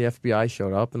know. The FBI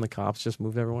showed up, and the cops just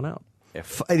moved everyone out. The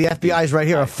FBI's right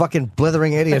here, a fucking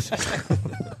blithering idiot.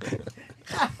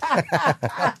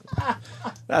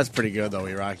 That's pretty good, though,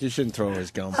 Erock. You shouldn't throw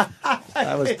his gum.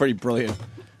 That was pretty brilliant.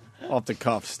 Off the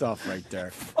cuff stuff right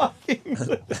there.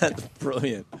 That's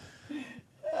brilliant.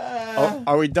 Oh,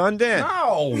 are we done, Dan?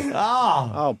 No!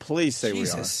 Oh, please say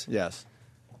Jesus. we are. Yes.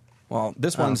 Well,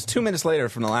 this one's 2 minutes later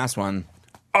from the last one.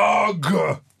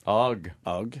 Ugh! Ugh.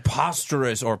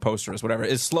 Posterous or posterous, whatever,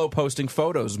 is slow posting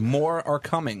photos. More are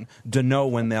coming. Dunno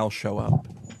when they'll show up.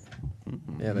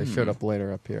 Yeah, they showed up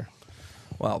later up here.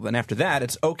 Well, then after that,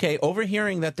 it's okay.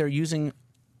 Overhearing that they're using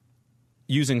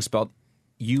spelled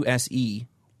USEING,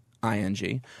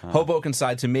 Hoboken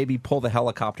side to maybe pull the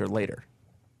helicopter later.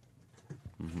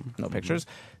 No pictures.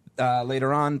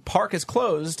 Later on, park is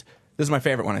closed. This is my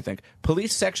favorite one, I think.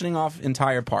 Police sectioning off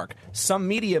entire park. Some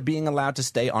media being allowed to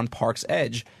stay on park's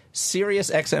edge.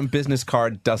 Sirius XM business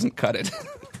card doesn't cut it.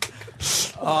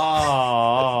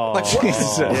 Oh.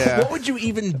 What would you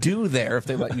even do there if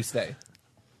they let you stay?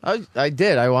 I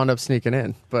did. I wound up sneaking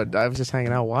in, but I was just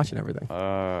hanging out watching everything.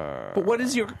 But what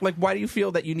is your why do you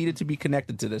feel that you needed to be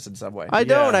connected to this in some way? I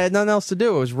don't. I had nothing else to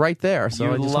do. It was right there,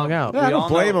 so I just hung out. I don't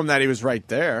blame him that he was right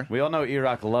there. We all know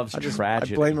Erock loves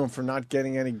tragedy. I blame him for not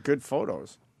getting any good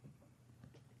photos.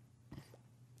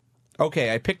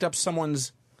 Okay, I picked up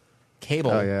someone's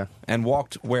cable and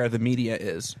walked where the media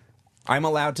is. I'm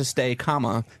allowed to stay,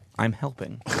 comma, I'm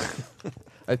helping.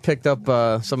 I picked up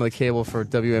some of the cable for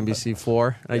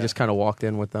WNBC4, and I just kind of walked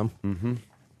in with them. Mm-hmm.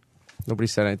 Nobody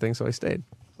said anything, so I stayed.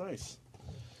 Nice.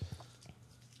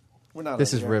 We're not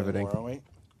This on is the air riveting. anymore, are we?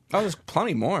 Oh, there's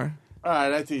plenty more. All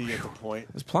right, I think you get the point.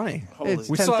 There's plenty. Holy- It's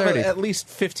We still have 10:30. at least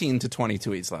 15 to 20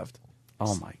 tweets left.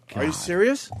 Oh my god. Are you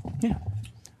serious? Yeah.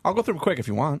 I'll go through them quick if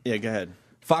you want. Yeah, go ahead.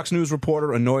 Fox News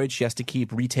reporter annoyed she has to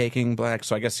keep retaking black.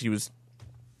 So I guess he was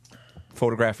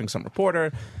photographing some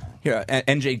reporter. Here,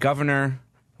 NJ governor.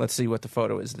 Let's see what the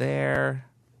photo is there.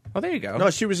 Oh, there you go.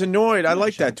 No, she was annoyed. I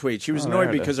like that tweet. She was there annoyed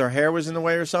it is. because her hair was in the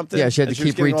way or something. Yeah, she had and to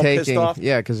was keep getting all pissed retaking. off?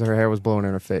 Yeah, because her hair was blowing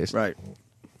in her face. Right.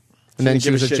 And then didn't she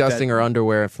give was a shit adjusting that- her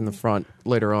underwear from the front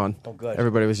later on. Oh, good.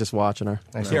 Everybody was just watching her.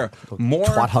 Here, more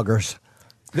Twat huggers.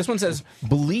 This one says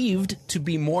believed to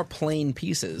be more plain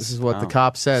pieces. This is what the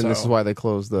cops said, and this is why they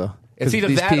closed the... It's either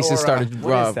these that pieces or, started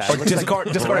what is that? or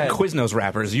discarded Quiznos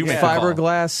wrappers. You may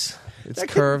fiberglass. It's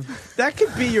curved. That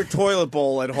could be your toilet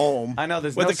bowl at home. I know,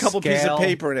 there's with no a couple pieces scale. of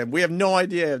paper in it. We have no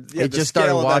idea. Yeah, It the just scale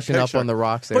started of that washing up picture. on the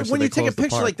rocks there. But so when they you take a closed the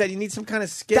picture park. like that, you need some kind of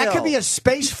scale. That could be a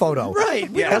space photo. Right.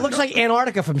 Yeah. It looks like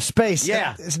Antarctica from space.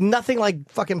 Yeah. It's nothing like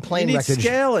fucking You plane need wreckage.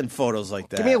 scale in photos like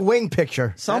that. Give me a wing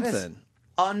picture. something.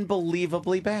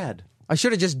 Unbelievably bad. I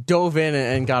should have just dove in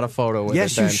and got a photo with it.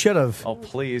 Yes, you then. should have. Oh,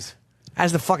 please.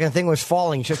 As the fucking thing was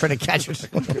falling, you should try to catch it.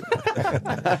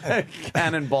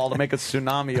 Cannonball to make a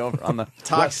tsunami over on the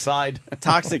west side.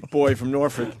 Toxic boy from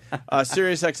Norfolk.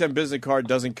 Sirius XM business card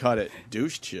doesn't cut it.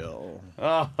 Douche chill.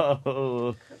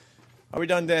 Oh. Are we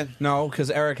done, Dan? No,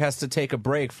 because Eric has to take a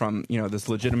break from this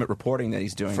legitimate reporting that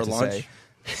he's doing For to lunch?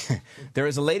 say there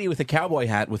is a lady with a cowboy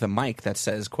hat with a mic that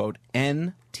says, quote,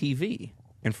 NTV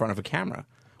in front of a camera.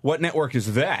 What network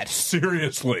is that?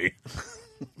 Seriously.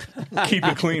 Keep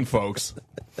it clean, folks.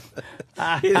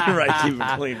 He didn't write keep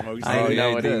it clean, folks. I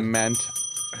know what he meant.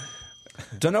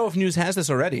 Don't know if news has this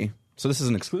already, so this is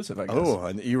an exclusive, I guess. Oh,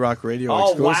 an Erock radio Oh,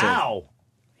 exclusive. wow.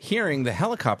 Hearing the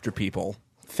helicopter people,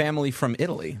 family from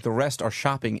Italy, the rest are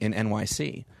shopping in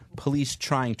NYC. Police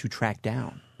trying to track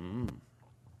down.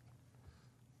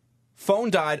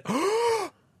 Phone died,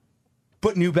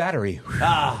 but new battery.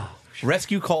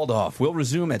 Rescue called off. We'll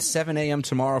resume at 7 a.m.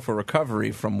 tomorrow for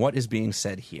recovery from what is being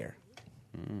said here.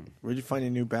 Where'd you find a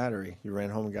new battery? You ran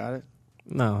home and got it?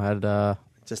 No, I had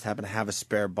Just happen to have a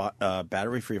spare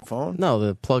battery for your phone? no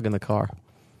the plug in the car.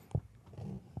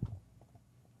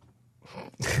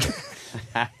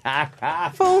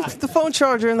 The phone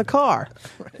charger in the car.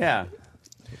 Yeah.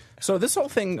 So this whole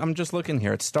thing, I'm just looking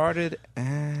here. It started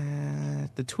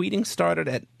the tweeting started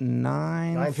at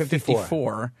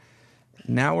 9:54.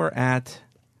 Now we're at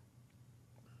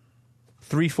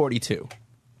 3:42.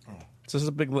 So this is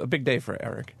a big day for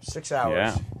Eric. 6 hours.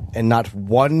 Yeah. And not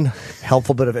one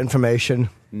helpful bit of information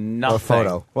Nothing. or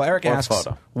photo. Well, Eric Or asks,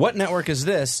 photo. what network is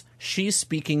this? She's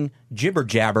speaking jibber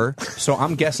jabber, so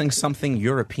I'm guessing something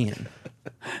European.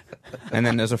 And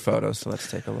then there's a photo, so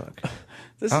let's take a look.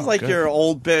 This Oh, is like good. your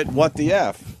old bit, What the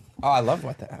F? Oh, I love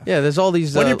what the F. Yeah, there's all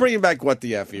these. When are you bringing back What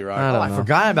the F, Erock? I don't I know.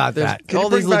 forgot about that. Can you all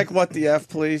bring these back What the F,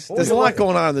 please? There's a lot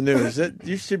going on in the news.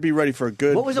 You should be ready for a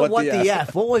good What was it? What the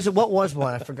F? What was it? What was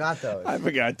one? I forgot those. I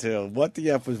forgot too. What the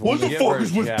F was one. the fuck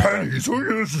is with pennies? Who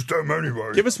uses them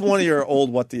anyway? Give us one of your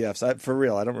old What the Fs. For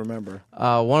real, I don't remember.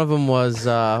 One of them was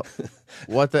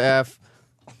what the F?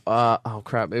 Oh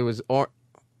crap! It was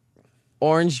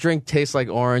orange drink tastes like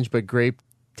orange, but grape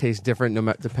tastes different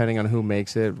depending on who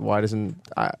makes it. Why doesn't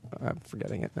I'm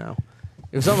forgetting it now?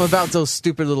 It was something about those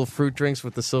stupid little fruit drinks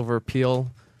with the silver peel,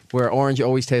 where orange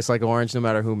always tastes like orange no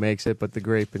matter who makes it, but the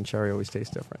grape and cherry always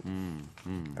taste different.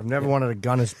 I've never wanted a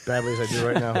gun as badly as I do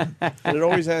right now. But it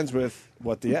always ends with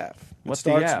What the F. What It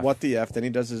starts the F? What the F, then he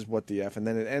does his What the F, and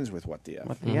then it ends with What the F.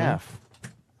 What the F?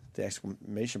 The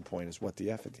exclamation point is What the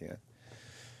F at the end.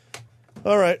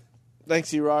 All right. Thanks,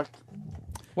 Erock.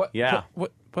 What? Yeah.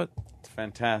 What? It's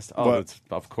fantastic. Oh, But-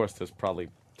 of course, there's probably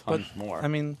tons more. I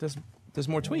mean, there's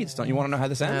more tweets. Don't you want to know how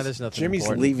this ends? Nah, there's nothing. Jimmy's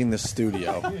important. leaving the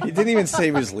studio. He didn't even say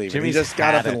he was leaving. Jimmy's he just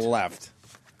got up had and it. left.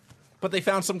 But they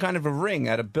found some kind of a ring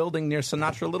at a building near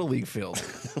Sinatra Little League field.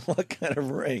 What kind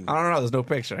of ring? I don't know. There's no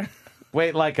picture.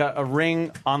 Wait, like a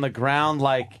ring on the ground,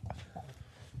 like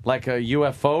a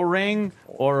UFO ring,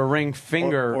 or a ring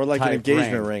finger, Or like an type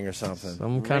engagement ring or something.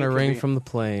 Some kind of could ring be- from the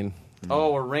plane.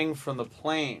 Oh, a ring from the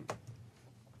plane.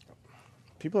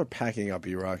 People are packing up,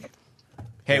 Erock.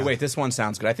 Hey, wait. This one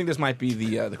sounds good. I think this might be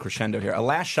the crescendo here. A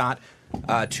last shot.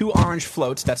 2 orange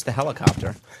floats. That's the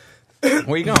helicopter.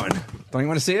 Where you going? Don't you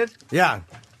want to see it? Yeah.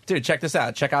 Dude, check this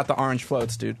out. Check out the orange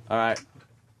floats, dude. All right.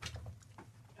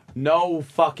 No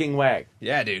fucking way.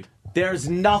 Yeah, dude. There's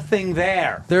nothing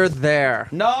there. They're there.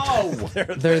 No,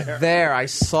 They're there. I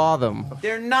saw them.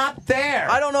 they're not there.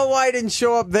 I don't know why I didn't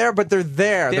show up there, but they're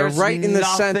there. There's they're right in the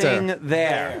nothing center.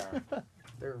 there.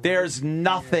 There's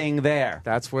nothing there.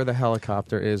 That's where the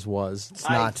helicopter was. It's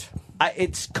not.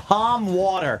 It's calm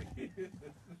water.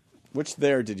 Which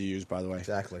there did you use, by the way?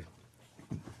 Exactly.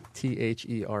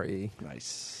 THERE.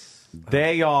 Nice.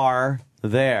 They are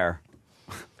there.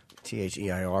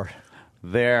 THEIR.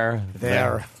 There.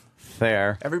 There.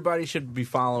 There. Everybody should be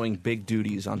following Big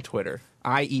Duties on Twitter.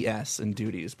 IES and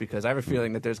Duties, because I have a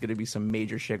feeling that there's going to be some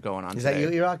major shit going on Is today.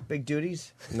 that you, Erock? Big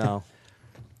duties? No.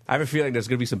 I have a feeling there's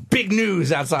going to be some big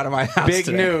news outside of my house Big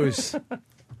today. news.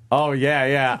 Oh,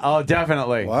 yeah. Oh,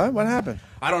 definitely. What? What happened?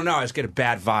 I don't know. I just get a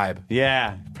bad vibe.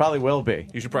 Yeah, probably will be.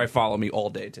 You should probably follow me all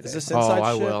day today. Is this inside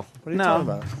I shit? will. What are you talking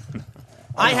about?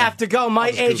 I have to go. My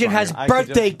agent has I could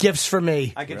birthday gifts for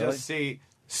me. I could just see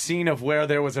scene of where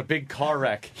there was a big car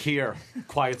wreck here,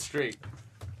 Quiet Street.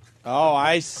 Oh,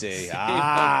 I see. Take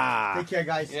care,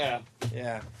 guys. Yeah.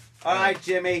 Yeah. All right,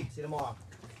 Jimmy. See you tomorrow.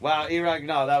 Wow, Erock,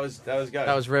 no, that was good.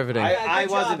 That was riveting. I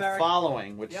good wasn't job, Eric.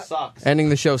 following, which sucks. Ending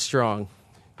the show strong.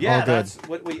 Yeah, all good. that's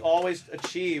what we always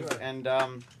achieve and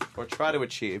or try to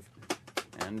achieve,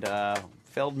 and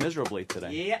failed miserably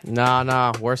today. Yeah.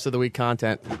 Nah. Worst of the week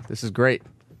content. This is great.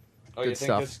 Oh, Good you think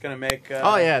stuff. this is gonna make?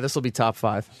 Oh yeah, this will be top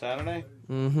 5. Saturday.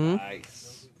 Mm-hmm.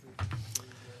 Nice.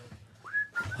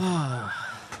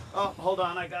 Oh, hold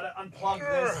on, I gotta unplug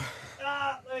this.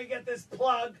 Let me get this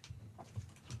plug.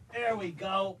 There we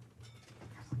go.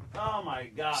 Oh my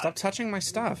God! Stop touching my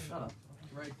stuff.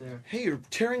 Right there. Hey, you're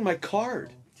tearing my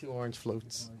card. 2 orange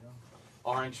floats.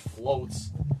 Orange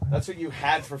floats. That's what you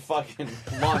had for fucking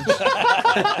lunch.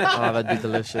 Oh, that'd be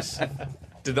delicious.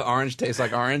 Did the orange taste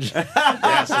like orange?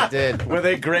 Yes, it did. Were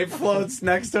they grape floats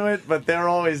next to it? But they're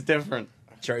always different.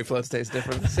 Cherry floats taste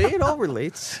different. See, it all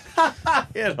relates.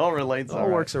 It all relates. It all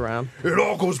works around. It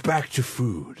all goes back to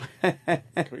food. Can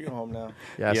we go home now?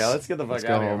 Yes. Yeah, let's get the fuck Let's out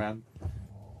go of here, home. man.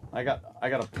 I got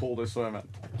a pool to swim in.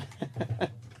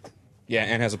 Yeah,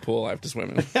 Ann has a pool. I have to swim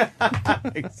in.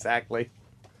 Exactly.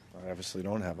 I obviously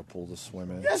don't have a pool to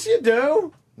swim in. Yes, you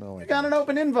do. No, I You got don't. an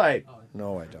open invite.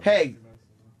 No, I don't. Hey,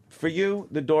 for you,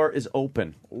 the door is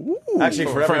open. Ooh. Actually,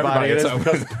 for everybody, it is it's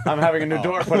because I'm having a new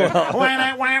door put in.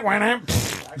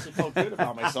 I actually felt good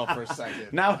about myself for a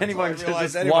second. Now anyone I can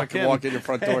realized just anyone can walk in your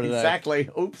front door today. Exactly.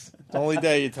 Oops. The only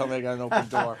day you tell me I got an open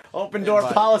door. Open door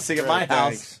Invite. policy at my Great,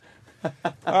 house.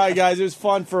 thanks. All right, guys, it was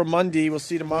fun for a Monday. We'll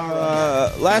see you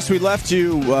tomorrow. Last we left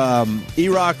you,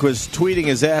 Erock was tweeting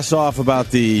his ass off about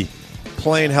the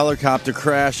plane helicopter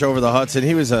crash over the Hudson.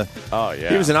 He was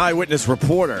he was an eyewitness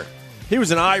reporter. He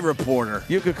was an eye reporter.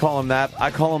 You could call him that.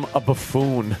 I call him a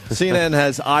buffoon. CNN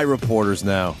has eye reporters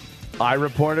now. Eye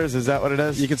reporters? Is that what it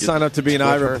is? You can sign up to be an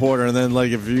eye Swiffer. reporter, and then,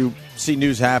 like, if you see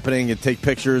news happening, you take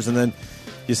pictures, and then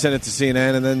you send it to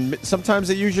CNN, and then sometimes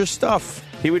they use your stuff.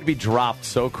 He would be dropped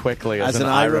so quickly as As an an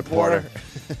eye eye reporter.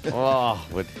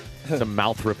 It's a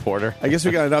mouth reporter. I guess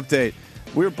we got an update.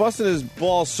 We were busting his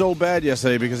balls so bad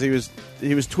yesterday because he was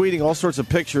tweeting all sorts of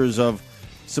pictures of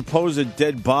supposed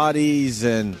dead bodies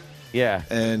and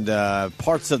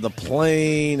parts of the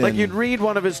plane. Like and you'd read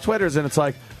one of his Twitters and it's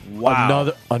like,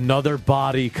 wow, another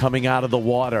body coming out of the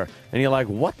water, and you're like,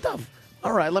 what the?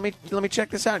 All right, let me check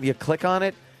this out. You click on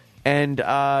it, and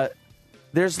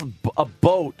there's a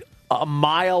boat a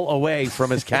mile away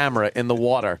from his camera in the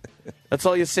water. That's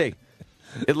all you see.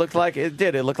 It looked like It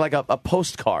looked like a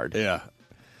postcard. Yeah.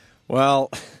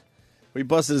 Well, we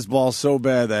busted his balls so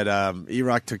bad that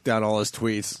Erock took down all his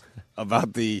tweets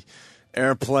about the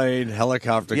airplane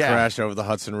helicopter crash over the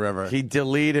Hudson River. He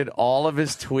deleted all of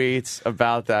his tweets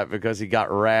about that because he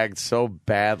got ragged so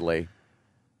badly.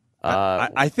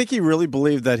 I think he really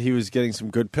believed that he was getting some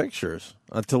good pictures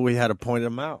until we had to point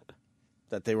them out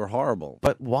that they were horrible.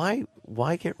 But why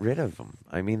get rid of them?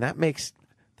 I mean, that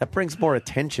brings more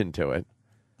attention to it.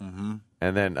 Mm-hmm.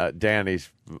 And then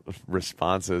Danny's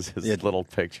responses, his little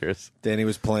pictures. Danny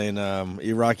was playing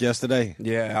Erock yesterday.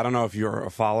 Yeah, I don't know if you're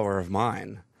a follower of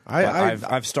mine.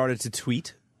 I've started to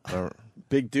tweet.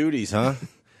 Big duties, huh?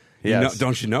 Yes.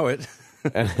 Don't you know it?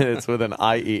 And it's with an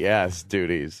IES,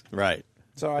 duties. Right.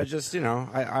 So I just,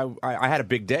 I had a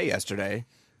big day yesterday,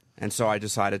 and so I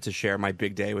decided to share my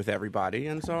big day with everybody,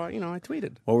 and so, I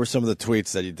tweeted. What were some of the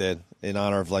tweets that you did in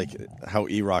honor of, like, how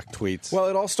Erock tweets? Well,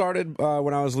 it all started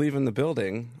when I was leaving the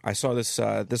building. I saw this,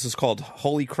 this is called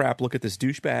Holy Crap, Look at This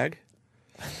Douchebag.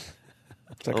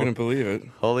 I couldn't believe it.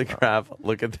 Holy crap,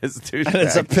 look at this douchebag. And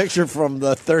it's a picture from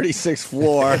the 36th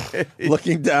floor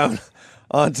looking down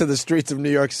onto the streets of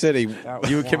New York City.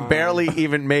 You can barely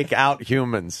even make out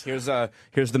humans. Here's the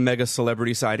mega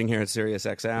celebrity sighting here at Sirius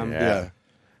XM. Yeah.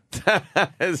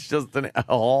 It's just a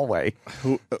hallway.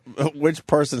 Which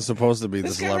person's supposed to be the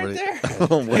This guy right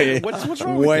celebrity? there. What's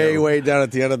wrong with way, you? way down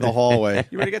at the end of the hallway.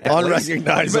 You better get that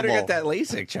Unrecognizable. You better get that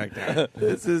LASIK checked out.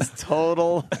 This is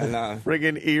total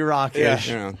friggin'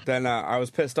 Erock-ish. Then I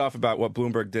was pissed off about what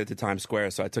Bloomberg did to Times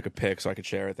Square, so I took a pic so I could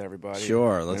share it with everybody.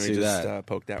 Sure, let's Let me see just, that.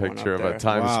 Poke that Picture one of up a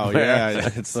Times Wow, Square. yeah,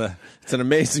 it's an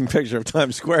amazing picture of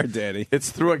Times Square, Danny. It's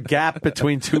through a gap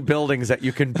between two buildings that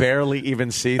you can barely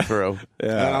even see through.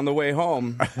 And on the way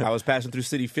home, I was passing through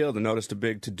Citi Field and noticed a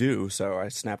big to-do, so I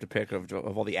snapped a pic of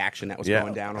all the action that was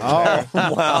going down over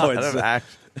there. Wow.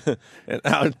 It's an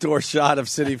outdoor shot of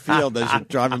Citi Field as you're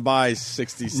driving by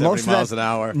 60, 70 miles an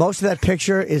hour. Most of that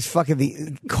picture is fucking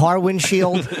the car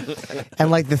windshield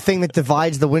and like the thing that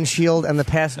divides the windshield and the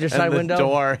passenger side and the window.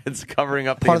 door. It's covering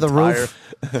up part the of the entire...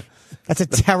 roof. That's a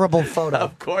terrible photo.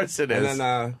 Of course it is. And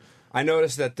then I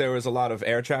noticed that there was a lot of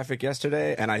air traffic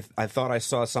yesterday, and I thought I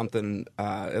saw something.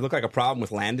 It looked like a problem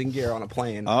with landing gear on a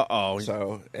plane. Uh-oh.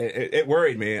 So it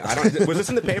worried me. Was this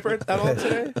in the paper at all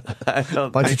today?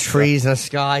 Bunch of trees in the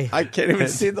sky. I can't even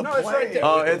see the plane. It's right there.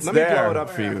 Oh, it's Let there. me blow it up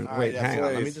for you. Wait, yeah, hang on.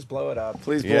 Let please. me just blow it up.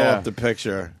 Please blow up the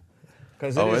picture.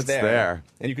 Because it's there.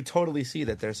 And you could totally see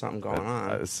that there's something going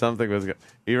on. Something was...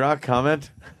 Erock, comment?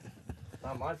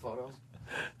 Not my photos.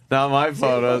 Not my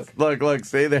photos. Look,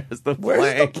 see, there's the plane.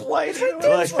 Where's the plane?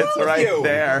 Look, it's right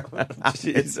there.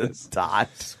 Jesus. It's a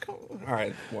dot. All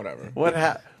right, whatever. What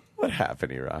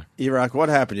happened, Erock? Erock, what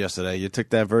happened yesterday? You took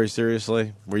that very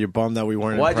seriously? Were you bummed that we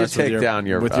weren't Why'd you impressed with take down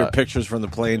your, with your pictures from the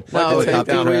plane? No, Why'd you take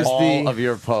down it was all the- of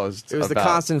your posts? It was the about-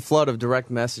 constant flood of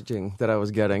direct messaging that I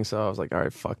was getting, so I was like, all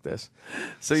right, fuck this.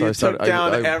 So I you started- took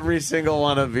down I- every single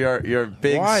one of your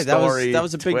big Why? story That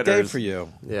was a big day Twitters. for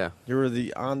you. Yeah. You were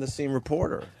the on-the-scene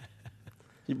reporter.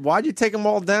 Why'd you take them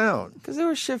all down? Because they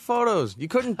were shit photos. You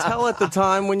couldn't tell at the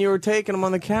time when you were taking them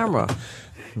on the camera.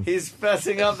 He's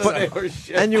fessing up that they were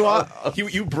shit. And you are...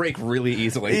 You break really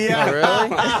easily. Yeah.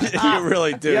 Really? You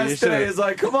really do. Yesterday is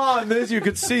like, come on, you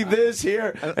could see this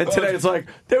here. And today it's like,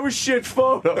 they were shit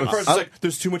photos. At first it's like,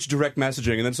 there's too much direct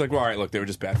messaging. And then it's like, well, all right, look, they were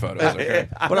just bad photos. Okay.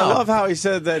 But I love how he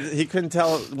said that he couldn't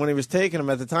tell when he was taking them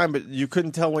at the time, but you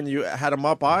couldn't tell when you had them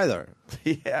up either.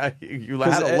 Yeah, you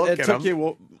had to look it at took them.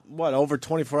 you, what, over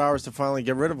 24 hours to finally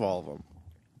get rid of all of them.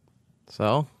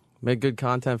 So, make good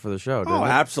content for the show, didn't Oh, it?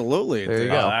 absolutely. There you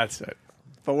Oh, go. that's it.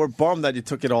 But we're bummed that you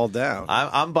took it all down.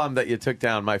 I'm bummed that you took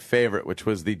down my favorite, which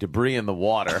was the debris in the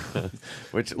water,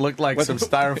 which looked like some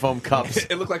styrofoam cups.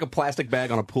 It looked like a plastic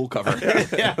bag on a pool cover.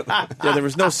 Yeah, there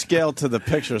was no scale to the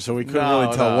picture, so we couldn't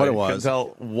really tell what it was. Couldn't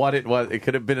tell what it was. It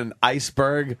could have been an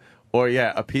iceberg or,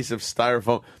 a piece of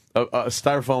styrofoam. A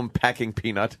styrofoam packing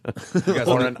peanut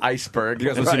or an iceberg. You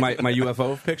guys want to see my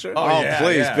UFO picture? Oh, yeah,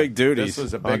 please, yeah. big duties This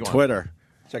was a big on one. Twitter.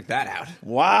 Check that out.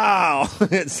 Wow.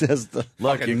 It says the...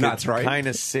 Look, Fucking you nuts, can right? kind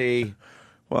of see.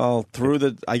 Well,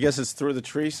 I guess it's through the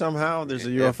tree somehow. There's a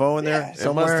UFO in there It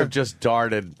somewhere. must have just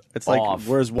darted It's like, off.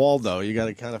 where's Waldo? You got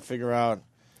to kind of figure out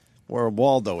where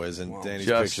Waldo is in Danny's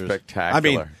Just pictures. spectacular. I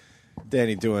mean,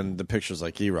 Danny doing the pictures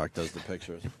like Erock does the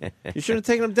pictures. You should have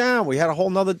taken them down. We had a whole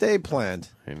nother day planned.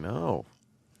 I know.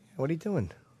 What are you doing?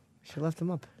 You should have left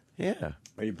them up. Yeah.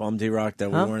 Are you bummed, Erock,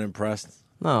 that we weren't impressed?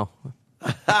 No.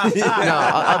 No,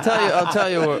 I'll tell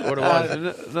you what it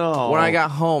was. No. When I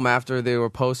got home after they were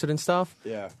posted and stuff,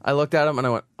 Yeah. I looked at them and I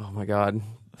went, "Oh my god,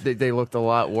 they looked a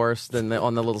lot worse than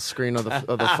on the little screen of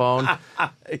the phone."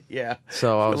 Yeah.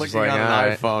 So I You're was just looking like, on an "All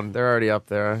right, iPhone." they're already up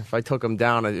there." If I took them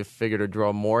down, I figured it'd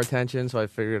draw more attention, so I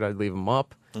figured I'd leave them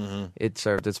up. Mm-hmm. It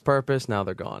served its purpose. Now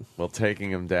they're gone. Well, taking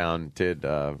him down did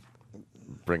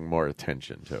bring more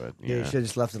attention to it. Yeah, you should have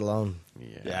just left it alone.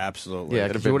 Yeah, absolutely. Yeah,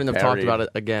 Could've because been you wouldn't have talked buried. about it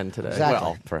again today. Exactly.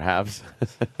 Well, perhaps.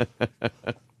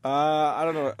 I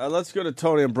don't know. Let's go to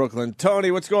Tony in Brooklyn.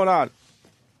 Tony, what's going on?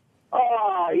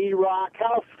 Oh, Erock,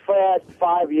 how fast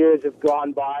 5 years have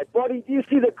gone by. Buddy, do you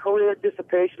see the career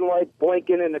dissipation light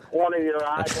blinking in the corner of your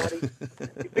eye, buddy?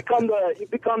 You've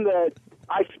become the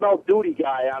I smell duty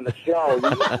guy on the show.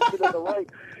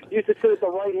 You used to sit at the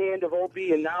right hand of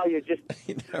Opie, and now you're just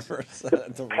He never said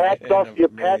it to You're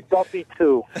Pat Duffy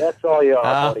too. That's all you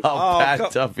are, buddy.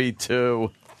 Pat Duffy,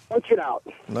 too. Punch it out.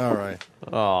 All right.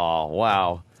 Oh,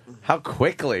 wow. How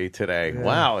quickly today.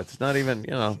 Wow, it's not even,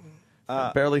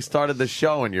 barely started the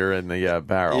show and you're in the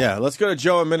barrel. Yeah, let's go to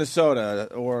Joe in Minnesota.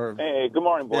 Hey, good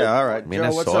morning, boys. Yeah, all right.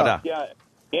 Minnesota. Joe, what's up? Yeah,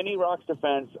 in Erock's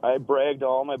defense, I bragged to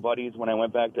all my buddies when I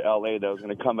went back to L.A. that I was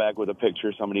going to come back with a picture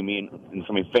of somebody mean and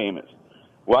somebody famous.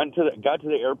 Got to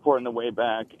the airport on the way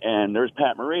back, and there's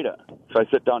Pat Morita. So I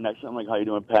sit down next to him, like, how you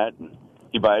doing, Pat? And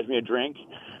he buys me a drink.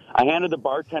 I handed the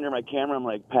bartender my camera. I'm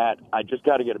like, Pat, I just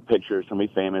got to get a picture of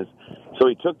somebody famous. So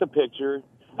he took the picture.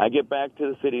 I get back to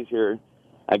the cities here.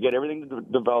 I get everything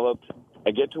developed.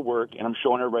 I get to work, and I'm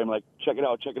showing everybody. I'm like, check it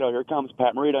out. Here comes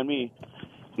Pat Morita on me.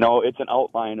 No, it's an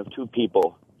outline of two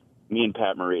people, me and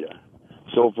Pat Morita.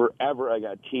 So forever I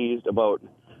got teased about,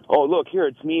 oh, look, here,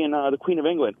 it's me and the Queen of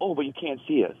England. Oh, but you can't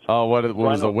see us. Oh,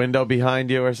 was the window behind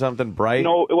you or something bright?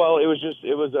 No, well, it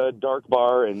was a dark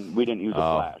bar, and we didn't use a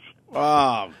flash.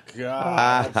 Oh,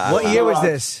 God. What year was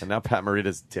this? And now Pat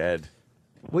Morita's dead.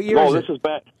 What year No, is this it? was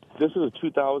back. This is a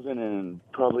 2000 and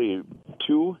probably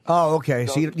 2. Oh, okay.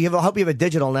 So I hope you have a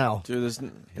digital now. Dude,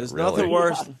 there's nothing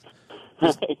worse.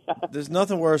 There's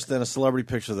nothing worse than a celebrity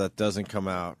picture that doesn't come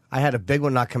out. I had a big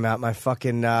one not come out. My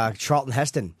fucking Charlton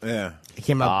Heston. Yeah. It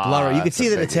came out blurry. You could see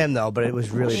that it's him, though, but it was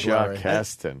really blurry.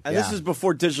 Heston. And this is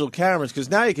before digital cameras,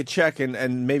 because now you could check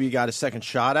and maybe you got a second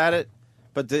shot at it.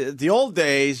 But the old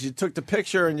days, you took the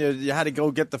picture and you had to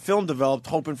go get the film developed,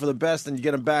 hoping for the best, and you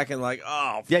get them back and like,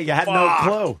 oh, yeah, you had fuck. no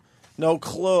clue. No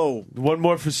clue. One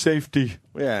more for safety.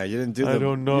 Yeah, you didn't do. I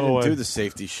don't know. You didn't do the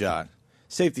safety shot.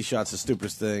 Safety shot's the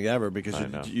stupidest thing ever because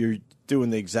you're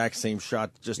doing the exact same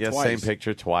shot just twice. Same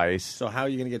picture twice. So how are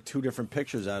you going to get two different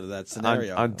pictures out of that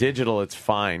scenario? On digital, it's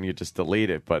fine. You just delete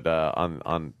it. But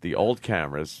on the old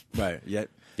cameras, right? Yet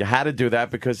you had to do that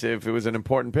because if it was an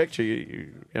important picture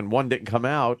and one didn't come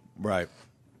out, right?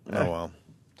 Oh well.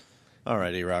 All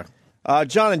right, Erock.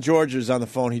 John in Georgia is on the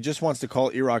phone. He just wants to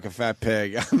call Erock a fat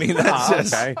pig. I mean, that's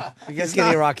just... Okay. You guys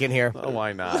get Erock in here. Oh,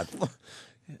 why not?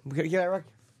 Get Erock?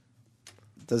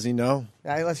 Does he know?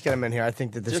 Yeah, let's get him in here. I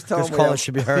think that this Just caller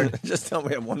should be heard. Just tell me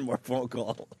we have one more phone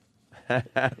call.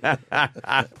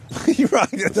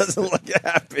 Erock doesn't look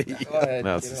happy. Go ahead.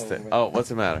 No, it's what's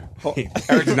the matter?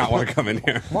 Eric did not want to come in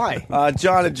here. Why?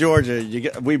 John in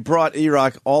Georgia, we brought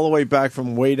Erock all the way back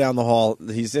from way down the hall.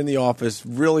 He's in the office,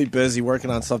 really busy,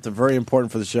 working on something very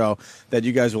important for the show that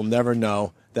you guys will never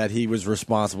know that he was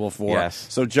responsible for. Yes.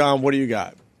 So, John, what do you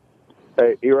got?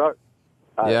 Hey, Erock.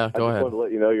 Yeah, I go just ahead. wanted to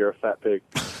let you know you're a fat pig.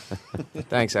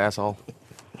 Thanks, asshole.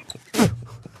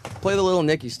 Play the little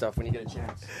Nicky stuff when you get a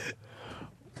chance.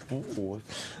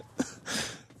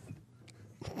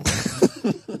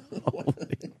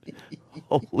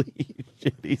 Holy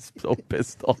shit, he's so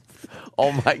pissed off.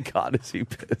 Oh my God, is he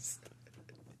pissed?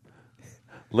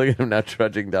 Look at him now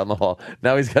trudging down the hall.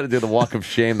 Now he's got to do the walk of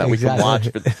shame that we can watch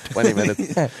for 20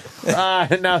 minutes.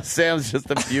 And now Sam's just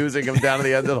abusing him down to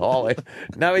the end of the hallway.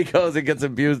 Now he goes and gets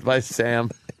abused by Sam.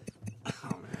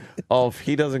 Oh, if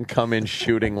he doesn't come in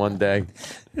shooting one day.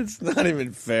 It's not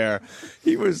even fair.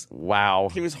 He was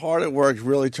hard at work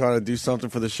really trying to do something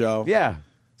for the show. Yeah.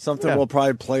 Something we'll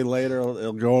probably play later.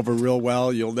 It'll go over real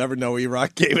well. You'll never know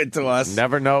Erock gave it to us.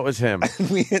 Never know it was him.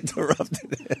 We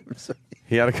interrupted him. So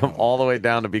he had to come all the way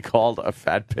down to be called a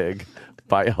fat pig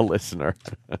by a listener.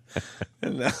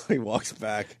 And now he walks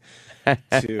back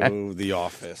to the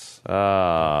office.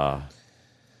 All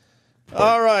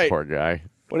right. Poor guy.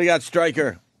 What do you got,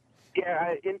 Stryker?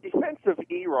 Yeah, in defense of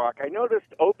Erock, I noticed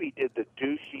Opie did the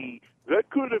douchey, that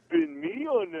could have been me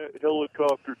on that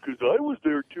helicopter because I was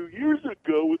there 2 years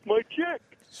ago with my chick.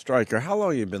 Stryker, how long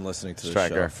have you been listening to this show?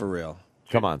 Stryker. For real?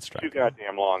 Come on, Stryker. Too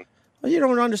goddamn long. Well, you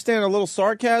don't understand a little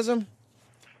sarcasm?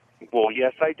 Well,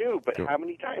 yes, I do, but how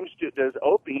many times does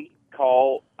Opie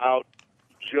call out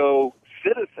Joe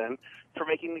Citizen for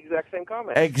making the exact same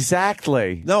comment?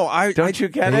 Exactly. No, Don't you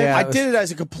get it? I did it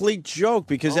as a complete joke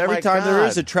because every my time there God.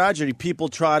 is a tragedy, people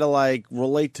try to like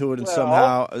relate to it in some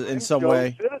Joe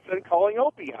way. Citizen calling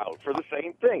Opie out for the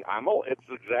same thing. It's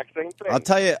the exact same thing.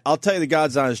 I'll tell you the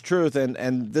God's honest truth,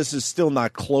 and this is still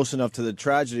not close enough to the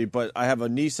tragedy, but I have a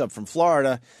niece up from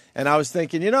Florida, and I was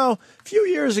thinking, a few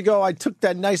years ago I took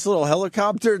that nice little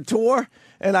helicopter tour,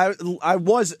 and I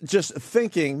was just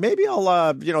thinking maybe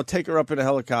I'll take her up in a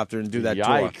helicopter and do that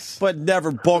Yikes. tour, but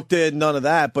never booked it, none of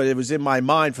that. But it was in my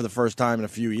mind for the first time in a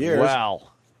few years. Wow.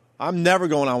 I'm never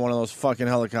going on one of those fucking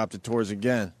helicopter tours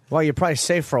again. Well, you're probably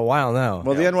safe for a while now.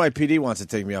 Well, the NYPD wants to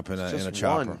take me up in a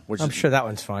chopper, which I'm sure that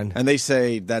one's fine. and they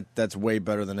say that's way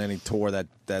better than any tour that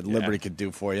Liberty could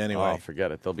do for you anyway. Oh,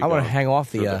 forget it. They'll be I want to going hang off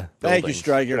through the. Thank you,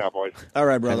 Stryker. Yeah, boys. All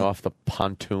right, hang brother. off the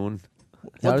pontoon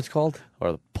Is that what it's called?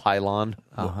 or the pylon.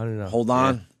 Oh, I don't know. Hold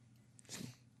on.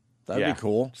 That'd Yeah. be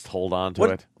cool. Just hold on to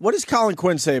it. What does Colin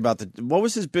Quinn say about what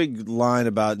was his big line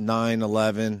about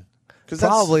 9/11?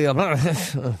 Probably.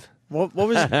 What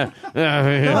was it?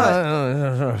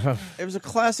 It was a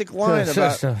classic line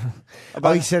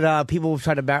about he said people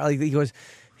try to barrel. He goes,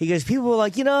 people were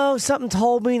like, something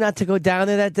told me not to go down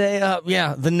there that day.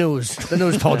 Yeah, the news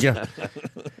told you.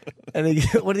 And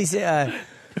what did he say?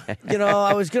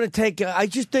 I was going to take, I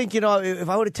just think, if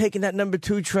I would have taken that number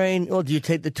 2 train, do you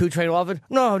take the 2 train often?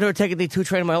 No, I've never taken the 2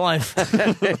 train in my life.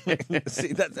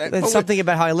 See, There's something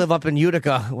about how I live up in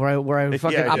Utica where I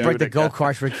fucking operate the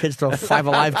go-karts where kids throw 5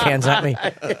 Alive cans at me.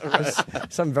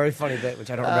 Some very funny bit,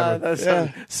 which I don't remember.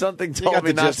 Something got told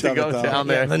me the not gist to of it, go though. down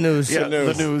there. The news. Yeah,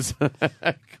 The the news.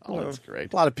 Oh, that's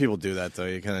great. A lot of people do that, though.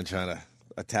 You're kind of trying to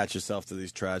attach yourself to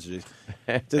these tragedies.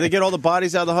 Did they get all the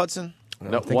bodies out of the Hudson?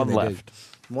 No, one left.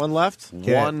 One left?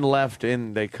 One left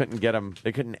in. They couldn't get him.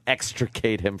 They couldn't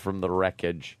extricate him from the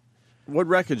wreckage. What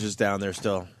wreckage is down there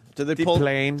still? Did they pull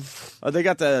plane? Oh, they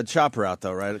got the chopper out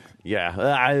though, right?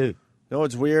 Yeah. You know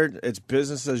what's weird? It's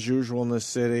business as usual in this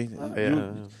city.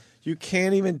 You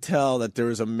can't even tell that there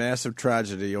was a massive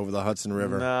tragedy over the Hudson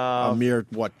River. No. A mere,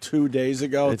 2 days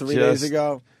ago, 3 days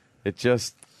ago? It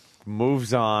just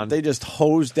moves on. They just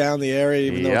hose down the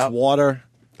area even though it's water.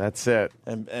 That's it.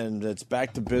 And it's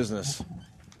back to business.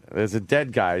 There's a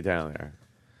dead guy down there.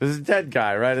 There's a dead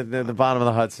guy right at the bottom of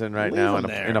the Hudson right now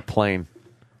in a plane.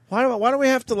 Why do we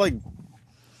have to,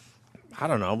 I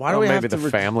don't know. Why do we have to... Maybe the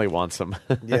family wants him.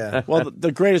 Yeah. Well,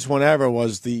 the greatest one ever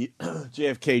was the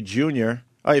JFK Jr.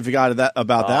 Oh, you forgot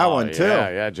about that one, too.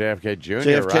 Yeah, JFK Jr.,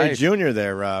 JFK Jr.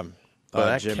 there,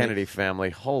 that Jimmy. Kennedy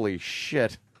family, holy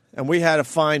shit. And we had to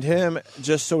find him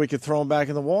just so we could throw him back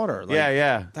in the water.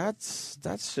 Yeah. That's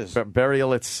just...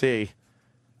 Burial at sea.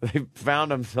 They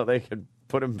found him so they could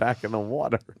put him back in the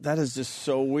water. That is just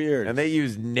so weird. And they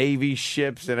used Navy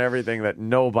ships and everything that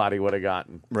nobody would have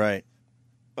gotten. Right.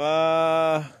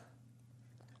 Let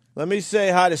me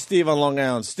say hi to Steve on Long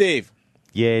Island. Steve.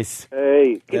 Yes.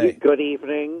 Hey, Hey. good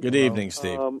evening. Good evening,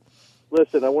 Steve.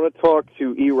 Listen, I want to talk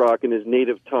to Erock in his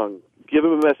native tongue. Give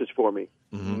him a message for me.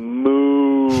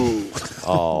 Moo.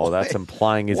 Oh, that's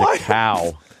implying he's a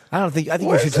cow. I think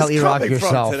you should tell Erock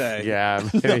yourself. Yeah,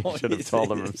 maybe he should have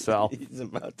told him himself. He's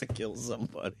about to kill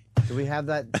somebody. Do we have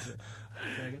that?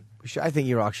 I think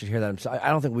Erock should hear that himself. I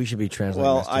don't think we should be translating.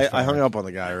 Well, I hung up on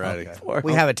the guy already. Okay.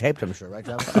 We have it taped, I'm sure, right,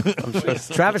 Travis? I'm sure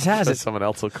Travis has it. Someone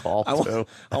else will call, too.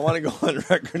 I want to go on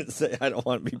record and say I don't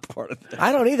want to be part of that.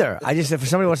 I don't either. If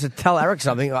somebody wants to tell Eric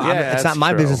something, it's not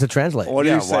my business to translate. What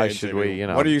are you saying? Why should we,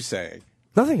 What are you saying?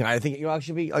 Nothing. I think Erock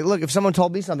should be... look, if someone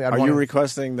told me something, I'd Are want you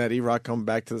requesting that Erock come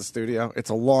back to the studio? It's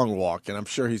a long walk, and I'm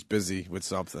sure he's busy with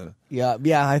something. Yeah,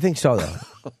 I think so, though.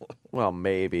 Well,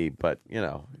 maybe, but,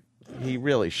 he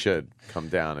really should come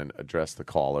down and address the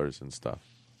callers and stuff.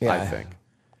 Yeah.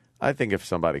 I think if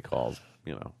somebody calls,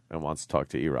 and wants to talk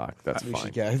to Erock, that's fine.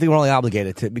 I think we're only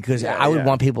obligated to, because I would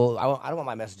want people... I don't want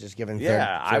my messages given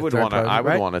I would want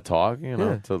to talk,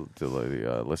 to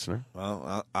the listener.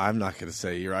 Well, I'm not going to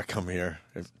say Erock, come here.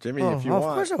 Jimmy, if you of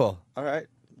want. course I will. All right.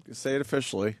 Say it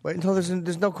officially. Wait until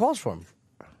there's no calls for him.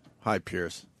 Hi,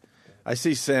 Pierce. I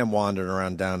see Sam wandering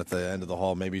around down at the end of the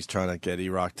hall. Maybe he's trying to get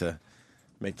Erock to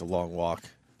make the long walk.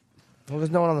 Well,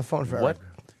 there's no one on the phone for Eric.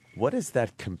 What is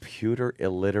that computer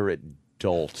illiterate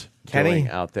dolt Kenny? doing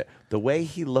out there? The way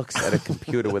he looks at a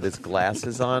computer with his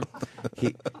glasses on,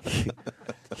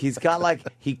 he's got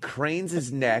he cranes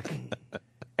his neck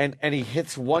and he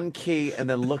hits one key and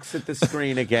then looks at the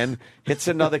screen again, hits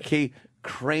another key,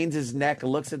 cranes his neck,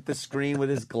 looks at the screen with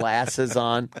his glasses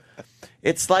on.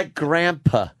 It's like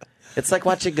Grandpa. It's like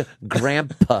watching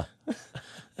Grandpa.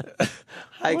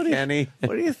 Hi, Kenny.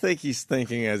 What do you think he's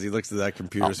thinking as he looks at that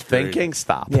computer screen? Thinking?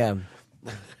 Stop. Yeah.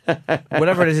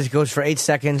 Whatever it is, it goes for 8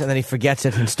 seconds, and then he forgets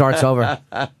it and starts over.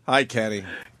 Hi, Kenny.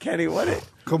 Kenny,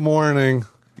 Good morning.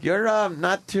 You're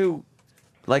not too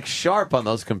sharp on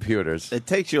those computers. It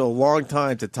takes you a long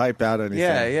time to type out anything.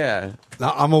 Yeah.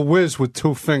 Now, I'm a whiz with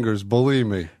 2 fingers, believe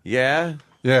me. Yeah?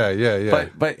 Yeah.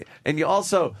 But and you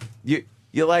also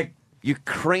you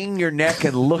crane your neck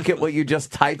and look at what you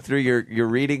just typed through your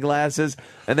reading glasses,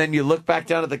 and then you look back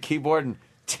down at the keyboard and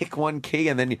tick one key,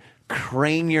 and then you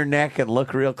crane your neck and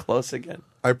look real close again.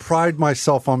 I pride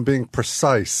myself on being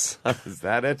precise. Is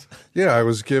that it? Yeah, I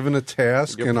was given a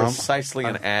task, You're and precisely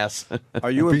an ass. Are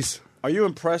you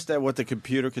impressed at what the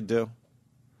computer could do?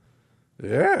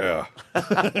 Yeah.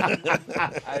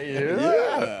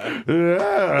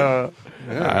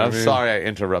 I'm sorry I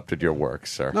interrupted your work,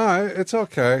 sir. No, it's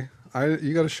okay.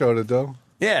 You got a show to do.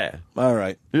 Yeah. All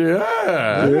right.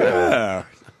 Yeah.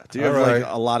 Do you have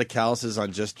a lot of calluses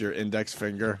on just your index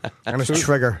finger? And his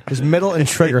trigger. His middle and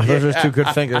trigger. Those are his 2 good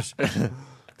fingers.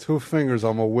 2 fingers,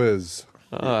 I'm a whiz.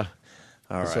 All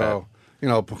right. So,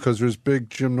 because there's big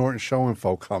Jim Norton show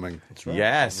info coming.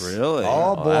 Yes. Really?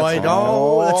 Oh, boy.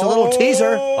 That's a little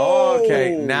teaser.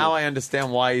 Okay, now I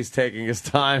understand why he's taking his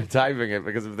time typing it,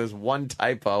 because if there's one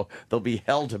typo, they'll be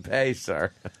hell to pay,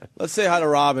 sir. Let's say hi to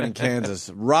Robin in Kansas.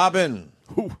 Robin.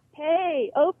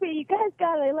 Hey, Opie, you guys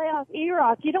got to lay off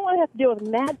Erock. You don't want to have to deal with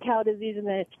mad cow disease in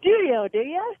the studio, do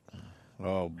you?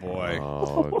 Oh, boy.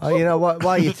 Oh, you know what?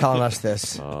 Why are you telling us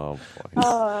this? Oh, boy.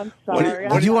 Oh, I'm sorry.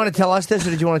 Did you want to tell us this, or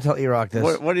did you want to tell Erock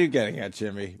this? What are you getting at,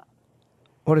 Jimmy?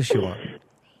 What does she want?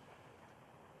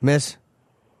 Miss?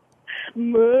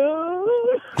 Moo.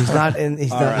 He's not in.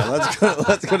 He's All not. right,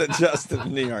 let's go to Justin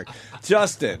in New York.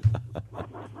 Justin.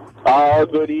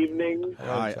 Good evening.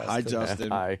 Hi, Justin.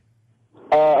 Hi.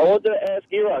 I wanted to ask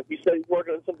Erock. You said he's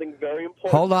working on something very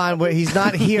important. Hold on. He's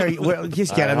not here.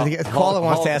 Just get him. The caller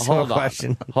wants to ask him a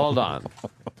question. Hold on.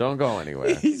 Don't go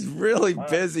anywhere. He's really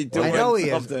busy doing I know he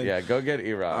is. something. Yeah, go get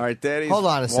Erock. All right, Daddy's Hold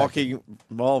on a walking,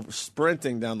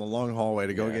 sprinting down the long hallway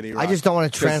to go get Erock. I just don't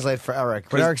want to translate for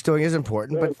Eric. What Eric's doing is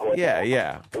important, but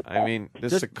Yeah. I mean,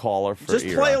 this is a caller for Just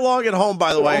Erock. play along at home,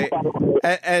 by the way,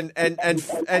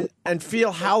 and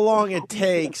feel how long it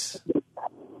takes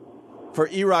for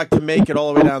Erock to make it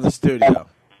all the way down the studio.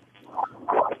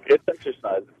 It's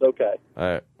exercise. It's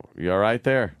okay. You all right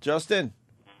there? Justin?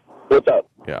 What's up?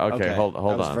 Yeah, okay, hold That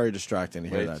was on. very distracting to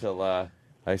hear Wait that. till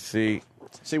I see.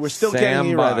 See, we're still Sam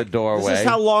getting Erock. by the doorway. This is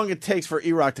how long it takes for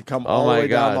Erock to come all Oh the my way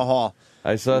God. down the hall.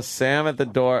 I saw Sam at the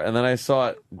door, and then I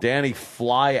saw Danny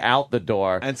fly out the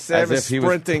door, And Sam as is if he was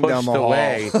sprinting pushed down the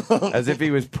away, hall. as if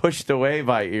he was pushed away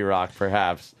by Erock,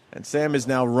 perhaps. And Sam is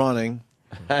now running.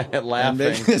 Laughing.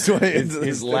 making his way into the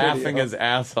He's studio. laughing his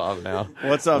ass off now.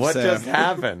 What's up, What Sam? just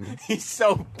happened? He's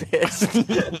so pissed.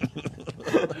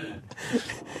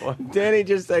 Danny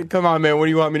just said, "Come on, man, what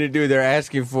do you want me to do? They're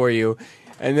asking for you."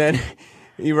 And then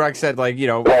Erock said, like,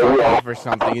 fuck off or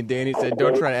something. And Danny said,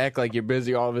 "Don't try to act like you're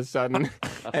busy all of a sudden."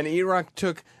 And Erock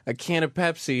took a can of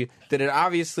Pepsi that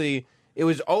it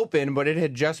was open, but it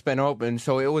had just been opened,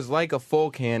 so it was like a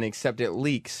full can, except it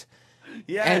leaks.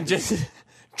 Yeah. And just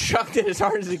chucked it as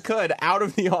hard as he could out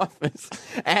of the office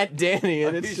at Danny.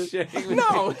 And it's just,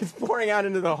 no, it's pouring out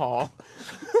into the hall.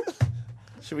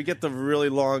 Should we get the really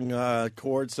long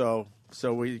cord so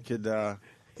we could get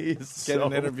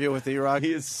an interview with Erock?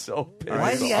 He is so pissed.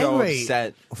 why is he so angry?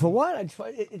 upset. For what? All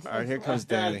right, here comes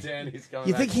Danny. Danny's coming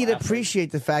You back think he'd laughing.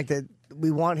 appreciate the fact that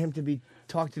we want him to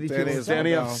talk to these Danny people? is Does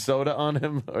Danny have No. soda on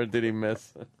him, or did he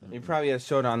miss? He probably has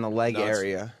soda on the leg No, it's-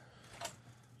 area.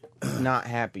 Not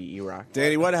happy, Erock.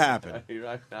 Danny, what happened?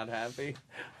 Erock not happy?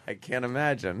 I can't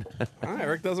imagine.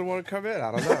 Eric doesn't want to come in.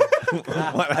 I don't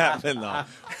know. What happened though?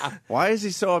 Why is he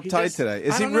so uptight today?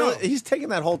 Is I he don't really? know. He's taking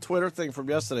that whole Twitter thing from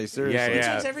yesterday seriously.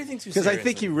 Yeah. Takes everything too Because I seriously.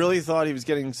 think he really thought he was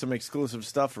getting some exclusive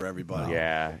stuff for everybody.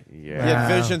 Yeah. He had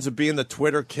visions of being the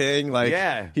Twitter king. Like,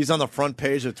 Yeah. he's on the front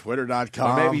page of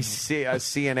Twitter.com. Or maybe CNN.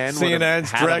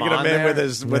 CNN's had dragging him on in there.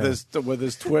 with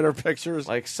his Twitter pictures.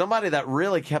 Like, somebody that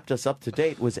really kept us up to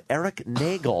date was Eric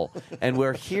Nagel. And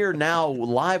we're here now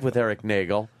live with Eric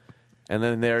Nagel. And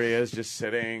then there he is, just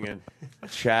sitting and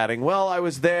chatting. Well, I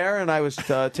was there, and I was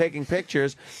taking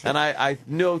pictures, and I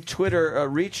know Twitter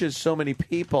reaches so many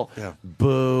people. Yeah.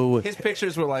 Boo. His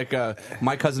pictures were like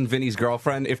my cousin Vinny's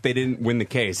girlfriend if they didn't win the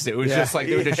case. It was Yeah. just like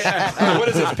they were just "Oh, what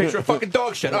is this picture of fucking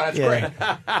dog shit? Oh, that's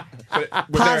great.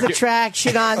 Positive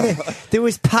traction on the. There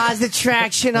was positive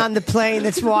traction on the plane.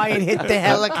 That's why it hit the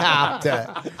helicopter.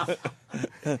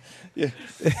 I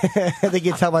think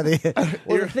you tell by the.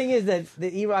 Well, the thing is that the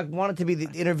Erock wanted to be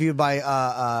interviewed by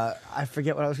I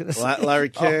forget what I was going to say. Larry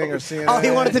King or CNN. Oh,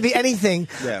 he wanted to be anything,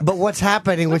 Yeah. but what's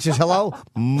happening, which is hello,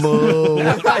 moo.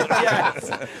 Yes.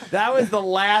 That was the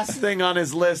last thing on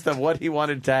his list of what he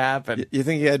wanted to happen. You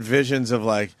think he had visions of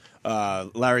like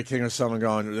Larry King or someone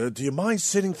going, "Do you mind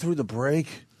sitting through the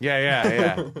break?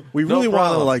 Yeah. We No really want to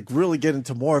problem. like really get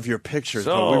into more of your pictures,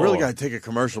 but So- we really got to take a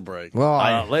commercial break."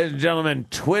 Well, Ladies and gentlemen,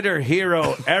 Twitter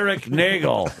hero Eric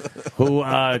Nagel, who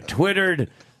twittered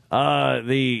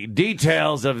the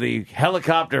details of the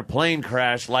helicopter plane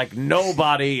crash like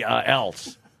nobody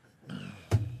else.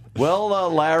 Well,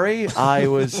 Larry, I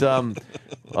was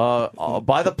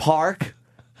by the park,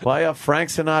 by Frank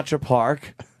Sinatra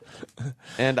Park,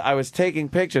 and I was taking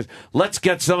pictures. Let's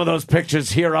get some of those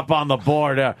pictures here up on the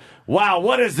board. Wow,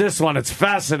 what is this one? It's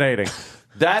fascinating.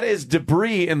 That is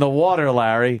debris in the water,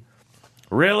 Larry.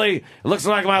 Really? It looks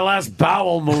like my last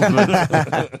bowel movement.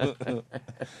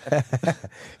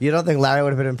 you don't think Larry would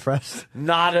have been impressed?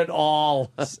 Not at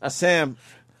all. Sam,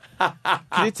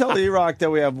 can you tell the Erock that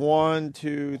we have 1,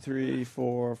 2, 3,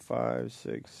 4, 5,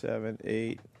 6, 7,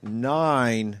 8,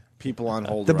 9 people on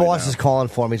hold? The right boss now. is calling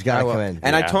for him. He's got I to will. come in.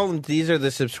 And I told him these are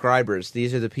the subscribers.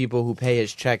 These are the people who pay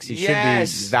his checks. He should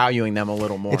Yes. be valuing them a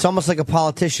little more. It's almost like a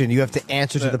politician. You have to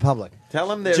answer to the public. Tell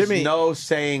him there's Jimmy- no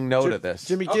saying no to this.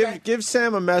 Jimmy, give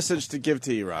Sam a message to give to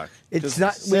Erock. It's Just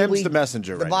not. Sam's the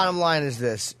messenger. The right bottom line is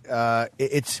this: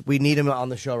 we need him on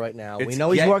the show right now. It's we know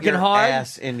he's get working your hard.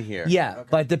 ass in here. Yeah,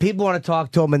 but the people want to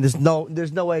talk to him, and there's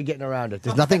no way of getting around it.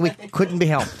 There's nothing we couldn't be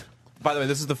helped. By the way,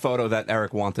 this is the photo that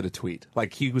Eric wanted to tweet.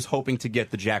 Like he was hoping to get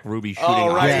the Jack Ruby shooting.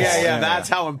 Oh, right. Yes. Yeah. That's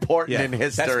how important Yeah. in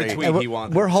That's history. the tweet he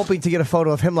wanted. We're hoping to get a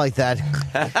photo of him like that,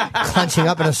 clenching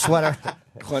up in a sweater.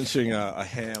 Clenching a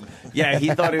ham. Yeah, he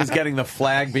thought he was getting the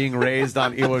flag being raised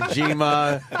on Iwo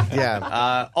Jima.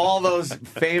 Yeah. All those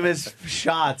famous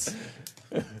shots.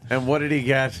 And what did he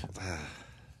get?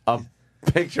 A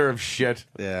picture of shit.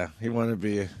 Yeah, he wanted to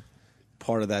be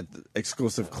part of that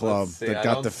exclusive club see, that I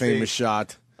got don't the famous see.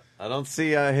 shot. I don't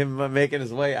see him making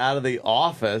his way out of the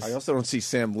office. I also don't see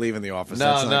Sam leaving the office. No,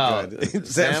 That's not no. good.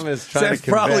 Sam is trying Sam's to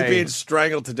convey. probably being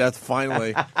strangled to death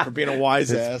finally for being a wise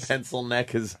His ass. pencil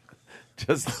neck is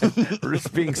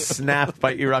just being snapped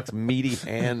by Erock's meaty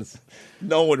hands.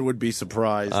 No one would be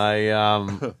surprised.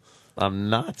 I'm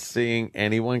not seeing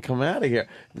anyone come out of here.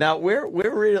 Now we're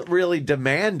really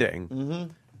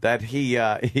demanding that he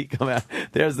come out.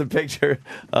 There's the picture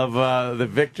of the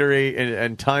victory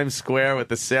in Times Square with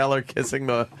the sailor kissing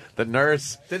the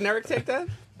nurse. Didn't Eric take that?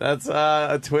 That's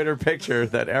a Twitter picture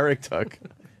that Eric took.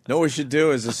 No, what we should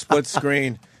do is a split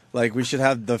screen. Like, we should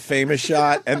have the famous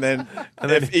shot, and then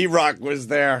if Erock was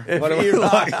there, what it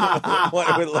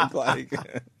would look like.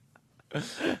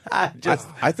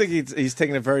 I think he's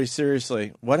taking it very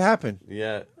seriously. What happened?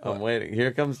 Yeah, I'm waiting.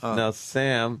 Here comes now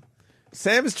Sam.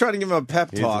 Sam is trying to give him a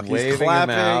pep talk. He's waving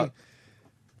clapping. him out.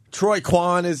 Troy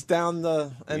Kwan is down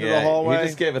the end of the hallway. He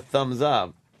just gave a thumbs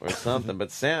up or something, but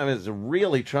Sam is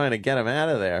really trying to get him out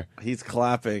of there. He's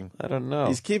clapping. I don't know.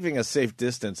 He's keeping a safe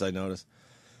distance, I noticed.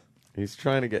 He's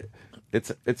trying to get...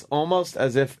 It's almost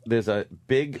as if there's a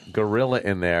big gorilla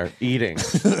in there eating,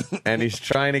 and he's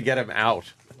trying to get him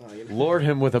out. Lure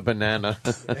him with a banana.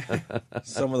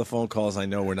 Some of the phone calls I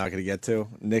know we're not going to get to.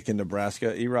 Nick in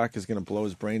Nebraska. Erock is going to blow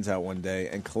his brains out one day,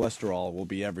 and cholesterol will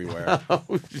be everywhere. Oh,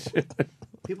 shit.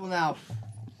 People now,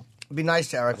 be nice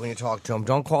to Eric when you talk to him.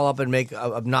 Don't call up and make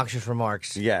obnoxious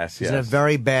remarks. Yes, He's in a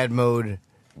very bad mood.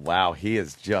 Wow, he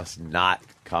is just not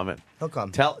coming. He'll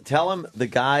come. Tell him the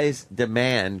guys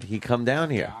demand he come down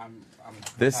here.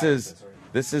 This is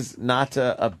not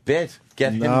a bit.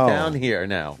 Get him down here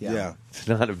now. Yeah. It's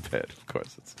not a bit. Of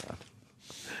course it's not.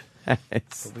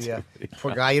 It's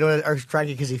Poor guy. You know, Eric's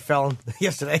cranky because he fell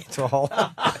yesterday into a hole.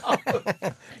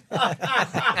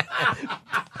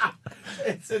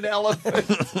 It's an elephant.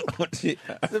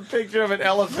 It's a picture of an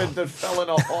elephant that fell in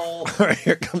a hole. All right,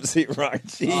 here comes Erock.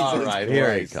 Jesus All right,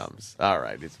 here he Christ. comes. All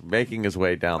right, he's making his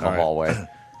way down the hallway.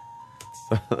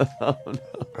 I thought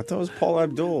it was Paul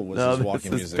Abdul was his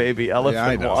walking this is music. Baby Elephant Yeah,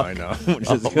 I know, Walk. I know.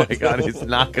 Oh my God, he's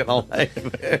not gonna like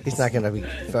this. He's not going to be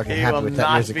fucking He happy will with that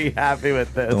not music. be happy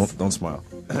with this. Don't smile.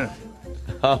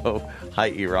 Oh,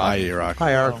 hi, Erock. Hi, Erock.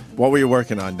 Hi, Eric. What were you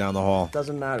working on down the hall?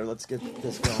 Doesn't matter. Let's get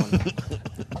this going.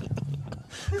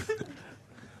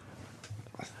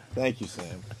 Thank you,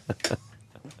 Sam.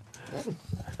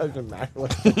 Doesn't matter.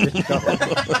 Let's get this going.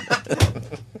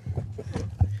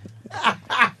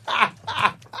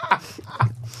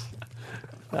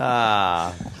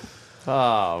 Oh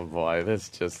boy, this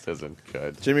just isn't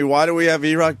good. Jimmy, why do we have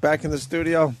Erock back in the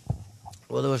studio?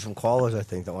 Well, there were some callers, I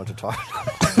think, that wanted to talk.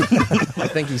 I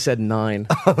think he said 9.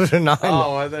 Was there 9?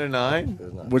 Oh, are there 9?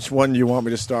 Which one do you want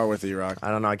me to start with, Erock?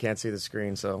 I don't know. I can't see the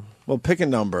screen, so. Well, pick a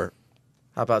number.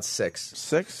 How about 6?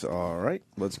 6? All right.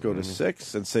 Let's go to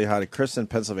 6 and say hi to Chris in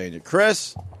Pennsylvania.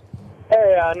 Chris?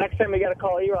 Hey, next time you got to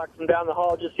call Erock from down the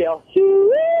hall, just yell,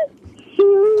 "Sweet,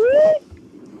 sweet."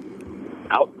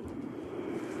 Out.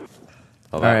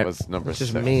 Oh, that right. was number It's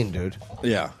just 6. mean, dude.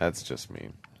 Yeah. That's just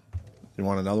mean. You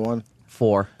want another one?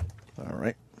 4. All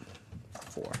right.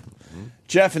 4.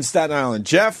 Jeff in Staten Island.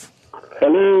 Jeff?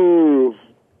 Hello,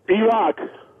 Erock.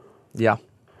 Yeah.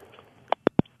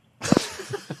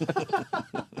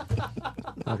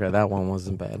 Okay, that one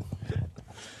wasn't bad.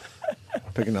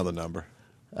 Pick another number.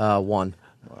 1.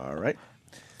 All right.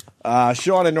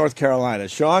 Sean in North Carolina.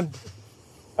 Sean?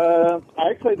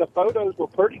 Actually, the photos were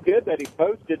pretty good that he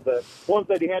posted. The ones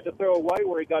that he had to throw away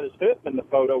where he got his hip in the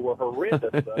photo were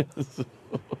horrendous.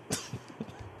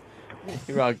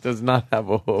 Erock does not have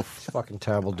a hoof. It's fucking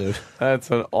terrible, dude.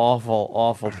 That's an awful,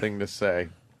 awful thing to say.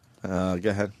 Go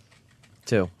ahead.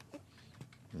 2.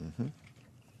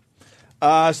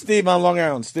 Steve on Long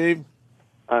Island. Steve?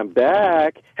 I'm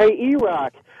back. Hey,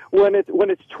 Erock, when it's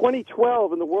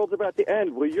 2012 and the world's about to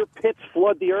end, will your pits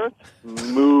flood the earth?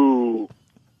 Moo.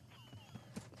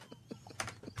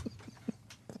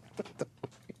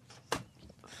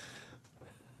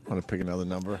 Want to pick another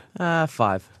number? 5.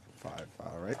 5.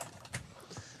 All right.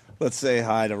 Let's say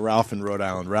hi to Ralph in Rhode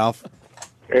Island. Ralph?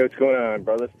 Hey, what's going on,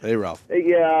 brother? Hey, Ralph. Hey,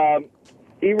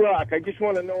 Erock, I just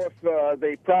want to know if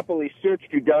they properly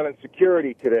searched you down in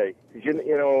security today. 'Cause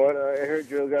you know, I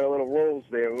heard you got a little rolls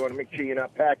there. We want to make sure you're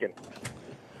not packing.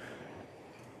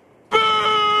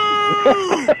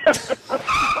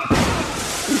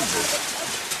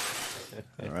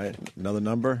 All right. Another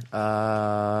number?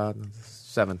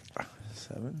 7.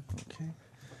 7. Okay.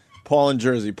 Paul in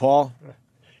Jersey. Paul?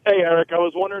 Hey, Eric, I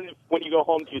was wondering if when you go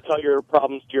home, do you tell your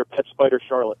problems to your pet spider,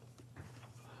 Charlotte?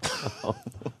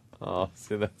 Oh,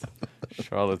 see, that's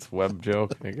Charlotte's Web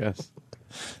joke, I guess.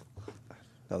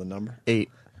 Another number? 8.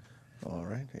 All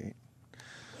right. 8.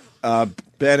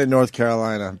 Ben in North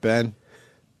Carolina. Ben?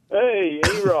 Hey,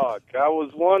 Erock, I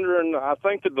was wondering, I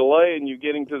think the delay in you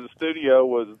getting to the studio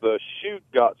was the chute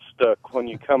got stuck when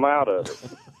you come out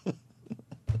of it.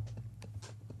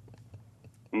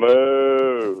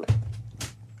 Moo.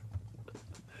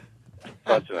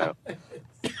 Touching out.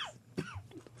 You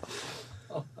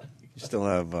still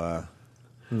have...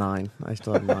 9. I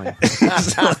still have 9.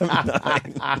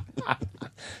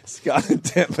 Scott and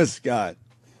Tampa. Scott.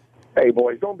 Hey,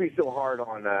 boys, don't be so hard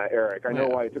on Eric. I know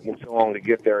why it took him so long to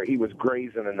get there. He was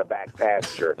grazing in the back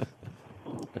pasture.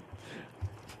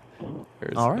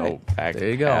 There's All right. no back There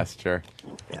you go. pasture.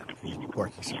 Yeah,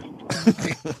 working, sir.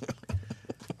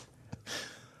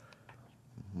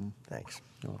 Thanks.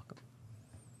 You're welcome.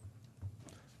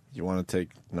 You want to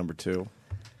take number 2?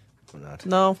 Or not?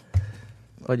 No,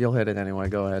 but you'll hit it anyway.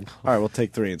 Go ahead. All right, we'll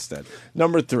take 3 instead.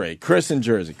 Number 3, Chris in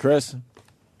Jersey. Chris?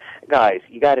 Guys,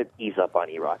 you got to ease up on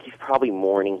Erock. He's probably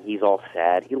mourning. He's all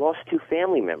sad. He lost 2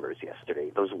 family members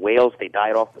yesterday. Those whales, they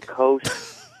died off the coast.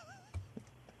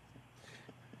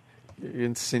 You're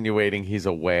insinuating he's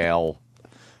a whale.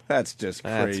 That's just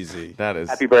crazy. That is.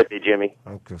 Happy birthday, Jimmy.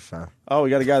 Okay, fine. Oh, we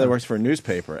got a guy that works for a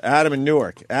newspaper. Adam in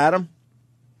Newark. Adam?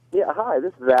 Yeah, hi,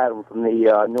 this is Adam from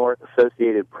the Newark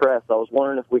Associated Press. I was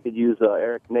wondering if we could use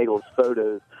Eric Nagel's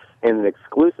photos in an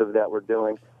exclusive that we're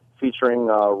doing featuring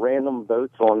random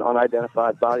boats on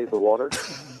unidentified bodies of water.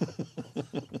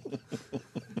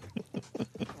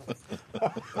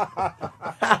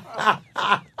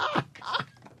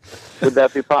 Would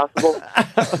that be possible?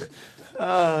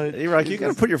 Erock, you got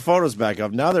to put your photos back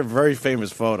up. Now they're very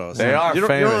famous photos. They are You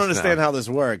famous don't understand now. how this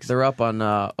works. They're up on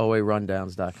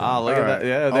OARundowns.com. Oh, look at that.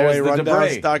 Yeah, there's the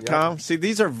debris. OARundowns.com. See,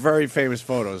 these are very famous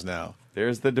photos now.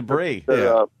 There's the debris.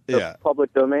 The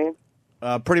public domain?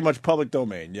 Pretty much public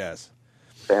domain, yes.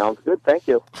 Sounds good. Thank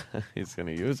you. He's going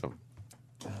to use them.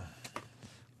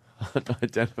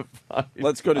 Unidentified.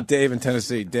 Let's go to Dave in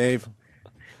Tennessee. Dave?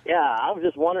 Yeah, I was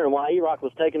just wondering why Erock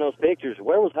was taking those pictures.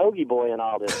 Where was Hoagie Boy in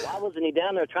all this? Why wasn't he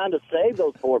down there trying to save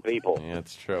those poor people? Yeah,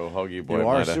 it's true. Hoagie Boy You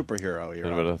are a might have superhero, been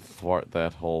able to thwart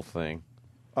that whole thing.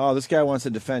 Oh, this guy wants to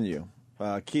defend you.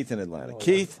 Keith in Atlanta.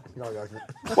 Keith?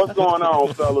 What's going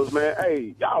on, fellas, man?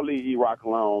 Hey, y'all leave E-Rock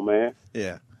alone, man.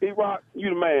 Yeah. E-Rock, you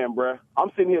the man, bruh. I'm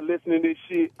sitting here listening to this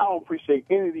shit. I don't appreciate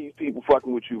any of these people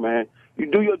fucking with you, man. You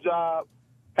do your job,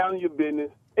 handle your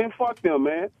business, and fuck them,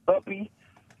 man. Uppie,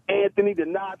 Anthony the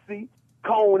Nazi,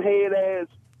 cone head ass,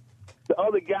 the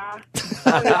other guy.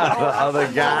 The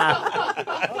other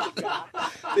guy.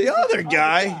 The other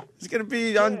guy is going to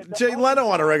be on Jay Leno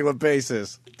on a regular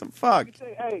basis. What the fuck?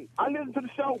 Hey, I listen to the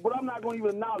show, but I'm not going to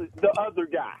even acknowledge the other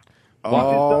guy. Oh,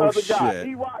 the other guy. shit.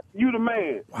 E-Rock, you the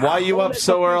man. Why you up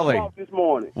so early? This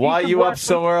morning. Why Eat you some up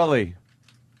so early?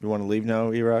 You want to leave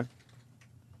now, E-Rock?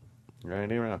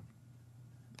 Right, E-Rock.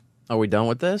 Are we done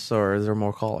with this, or is there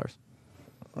more callers?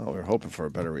 Oh, we were hoping for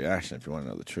a better reaction if you want to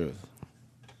know the truth.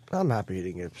 I'm happy he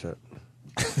didn't get upset.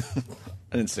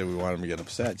 I didn't say we want him to get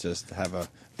upset, just to have a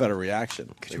better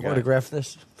reaction. Could you autograph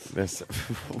this? This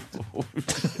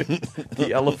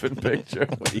the elephant picture.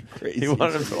 What are you crazy? He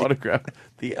wanted him to autograph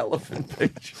the elephant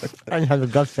picture. I didn't have the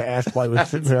guts to ask why he was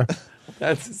sitting there.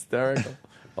 That's hysterical.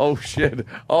 Oh shit!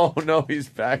 Oh no, he's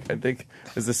back. I think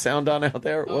is the sound on out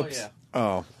there? Whoops.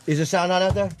 Oh. Is the sound on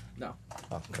out there? No.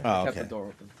 Okay. Oh, Kept okay. the door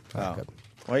open. Oh.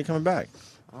 Why are you coming back?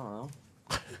 I don't know.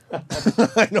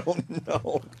 I don't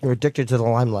know. You're addicted to the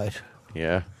limelight.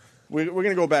 Yeah. We're going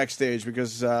to go backstage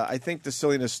because I think the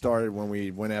silliness started when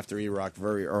we went after E-Rock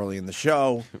very early in the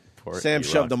show. Poor Sam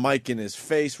E-Rock. shoved a mic in his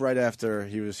face right after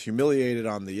he was humiliated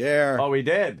on the air. Oh, he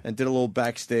did? And did a little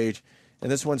backstage.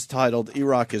 And this one's titled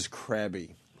E-Rock is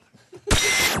Crabby.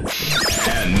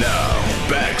 And now,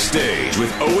 backstage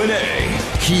with O&A,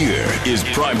 here is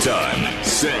Primetime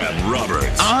Sam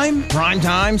Roberts. I'm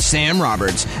Primetime Sam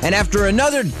Roberts, and after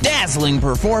another dazzling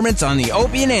performance on the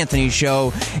Opie and Anthony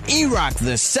show, Erock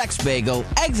the Sex Bagel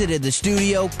exited the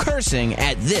studio cursing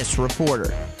at this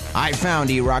reporter. I found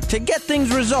Erock to get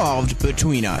things resolved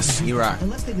between us. Erock,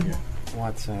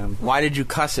 What, Sam? why did you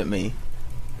cuss at me?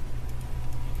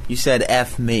 You said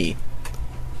F me.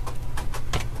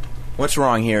 What's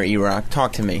wrong here, Erock?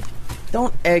 Talk to me.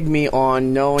 Don't egg me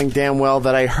on knowing damn well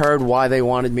that I heard why they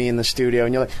wanted me in the studio.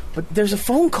 And you're like, but there's a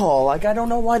phone call. Like, I don't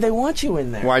know why they want you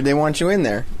in there. Why'd they want you in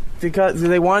there? Because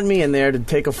they want me in there to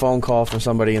take a phone call from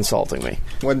somebody insulting me.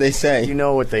 What'd they say? You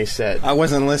know what they said. I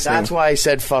wasn't listening. That's why I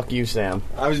said, fuck you, Sam.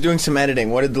 I was doing some editing.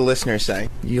 What did the listener say?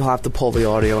 You'll have to pull the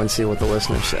audio and see what the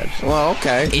listener said. Well,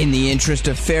 okay. In the interest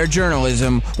of fair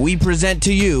journalism, we present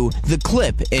to you the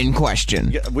clip in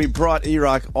question. Yeah, we brought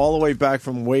Erock all the way back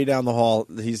from way down the hall.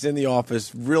 He's in the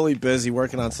office, really busy,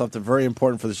 working on something very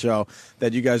important for the show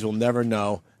that you guys will never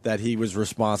know that he was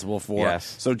responsible for.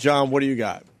 Yes. So, John, what do you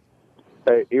got?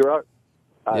 Hey, Erock.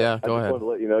 Yeah, I go just ahead. wanted to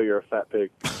let you know you're a fat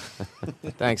pig.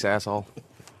 Thanks, asshole.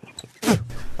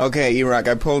 Okay, Erock,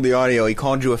 I pulled the audio. He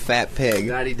called you a fat pig.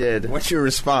 That he did. What's your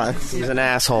response? He's an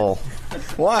asshole.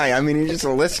 Why? I mean, he's just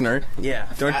a listener.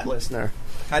 Yeah, fat listener.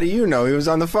 How do you know he was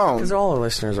on the phone? Because all our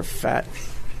listeners are fat.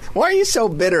 Why are you so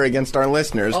bitter against our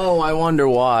listeners? Oh, I wonder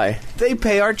why. They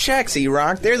pay our checks,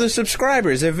 Erock. They're the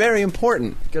subscribers. They're very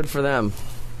important. Good for them.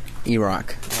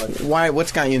 Erock, why?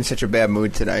 What's got you in such a bad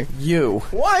mood today? You.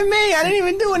 Why me? I didn't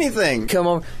even do anything. Come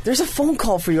on. There's a phone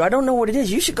call for you. I don't know what it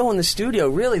is. You should go in the studio.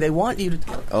 Really, they want you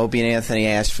to... Opie and Anthony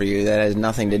asked for you. That has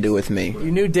nothing to do with me. You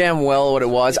knew damn well what it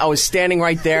was. I was standing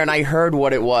right there and I heard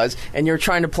what it was, and you're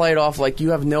trying to play it off like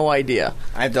you have no idea.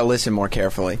 I have to listen more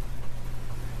carefully.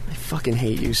 I fucking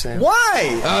hate you, Sam.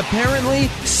 Why? Apparently,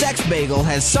 Sex Bagel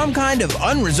has some kind of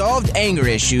unresolved anger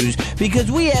issues because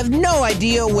we have no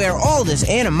idea where all this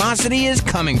animosity is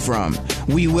coming from.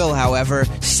 We will, however,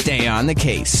 stay on the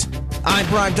case. I'm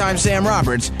Primetime Sam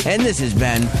Roberts, and this has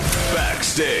been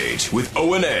Backstage with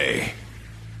O&A.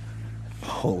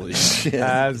 Holy shit.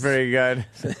 That's pretty good.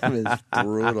 That is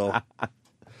brutal.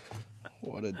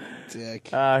 What a dick.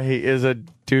 He is a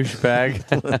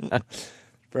douchebag.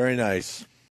 Very nice.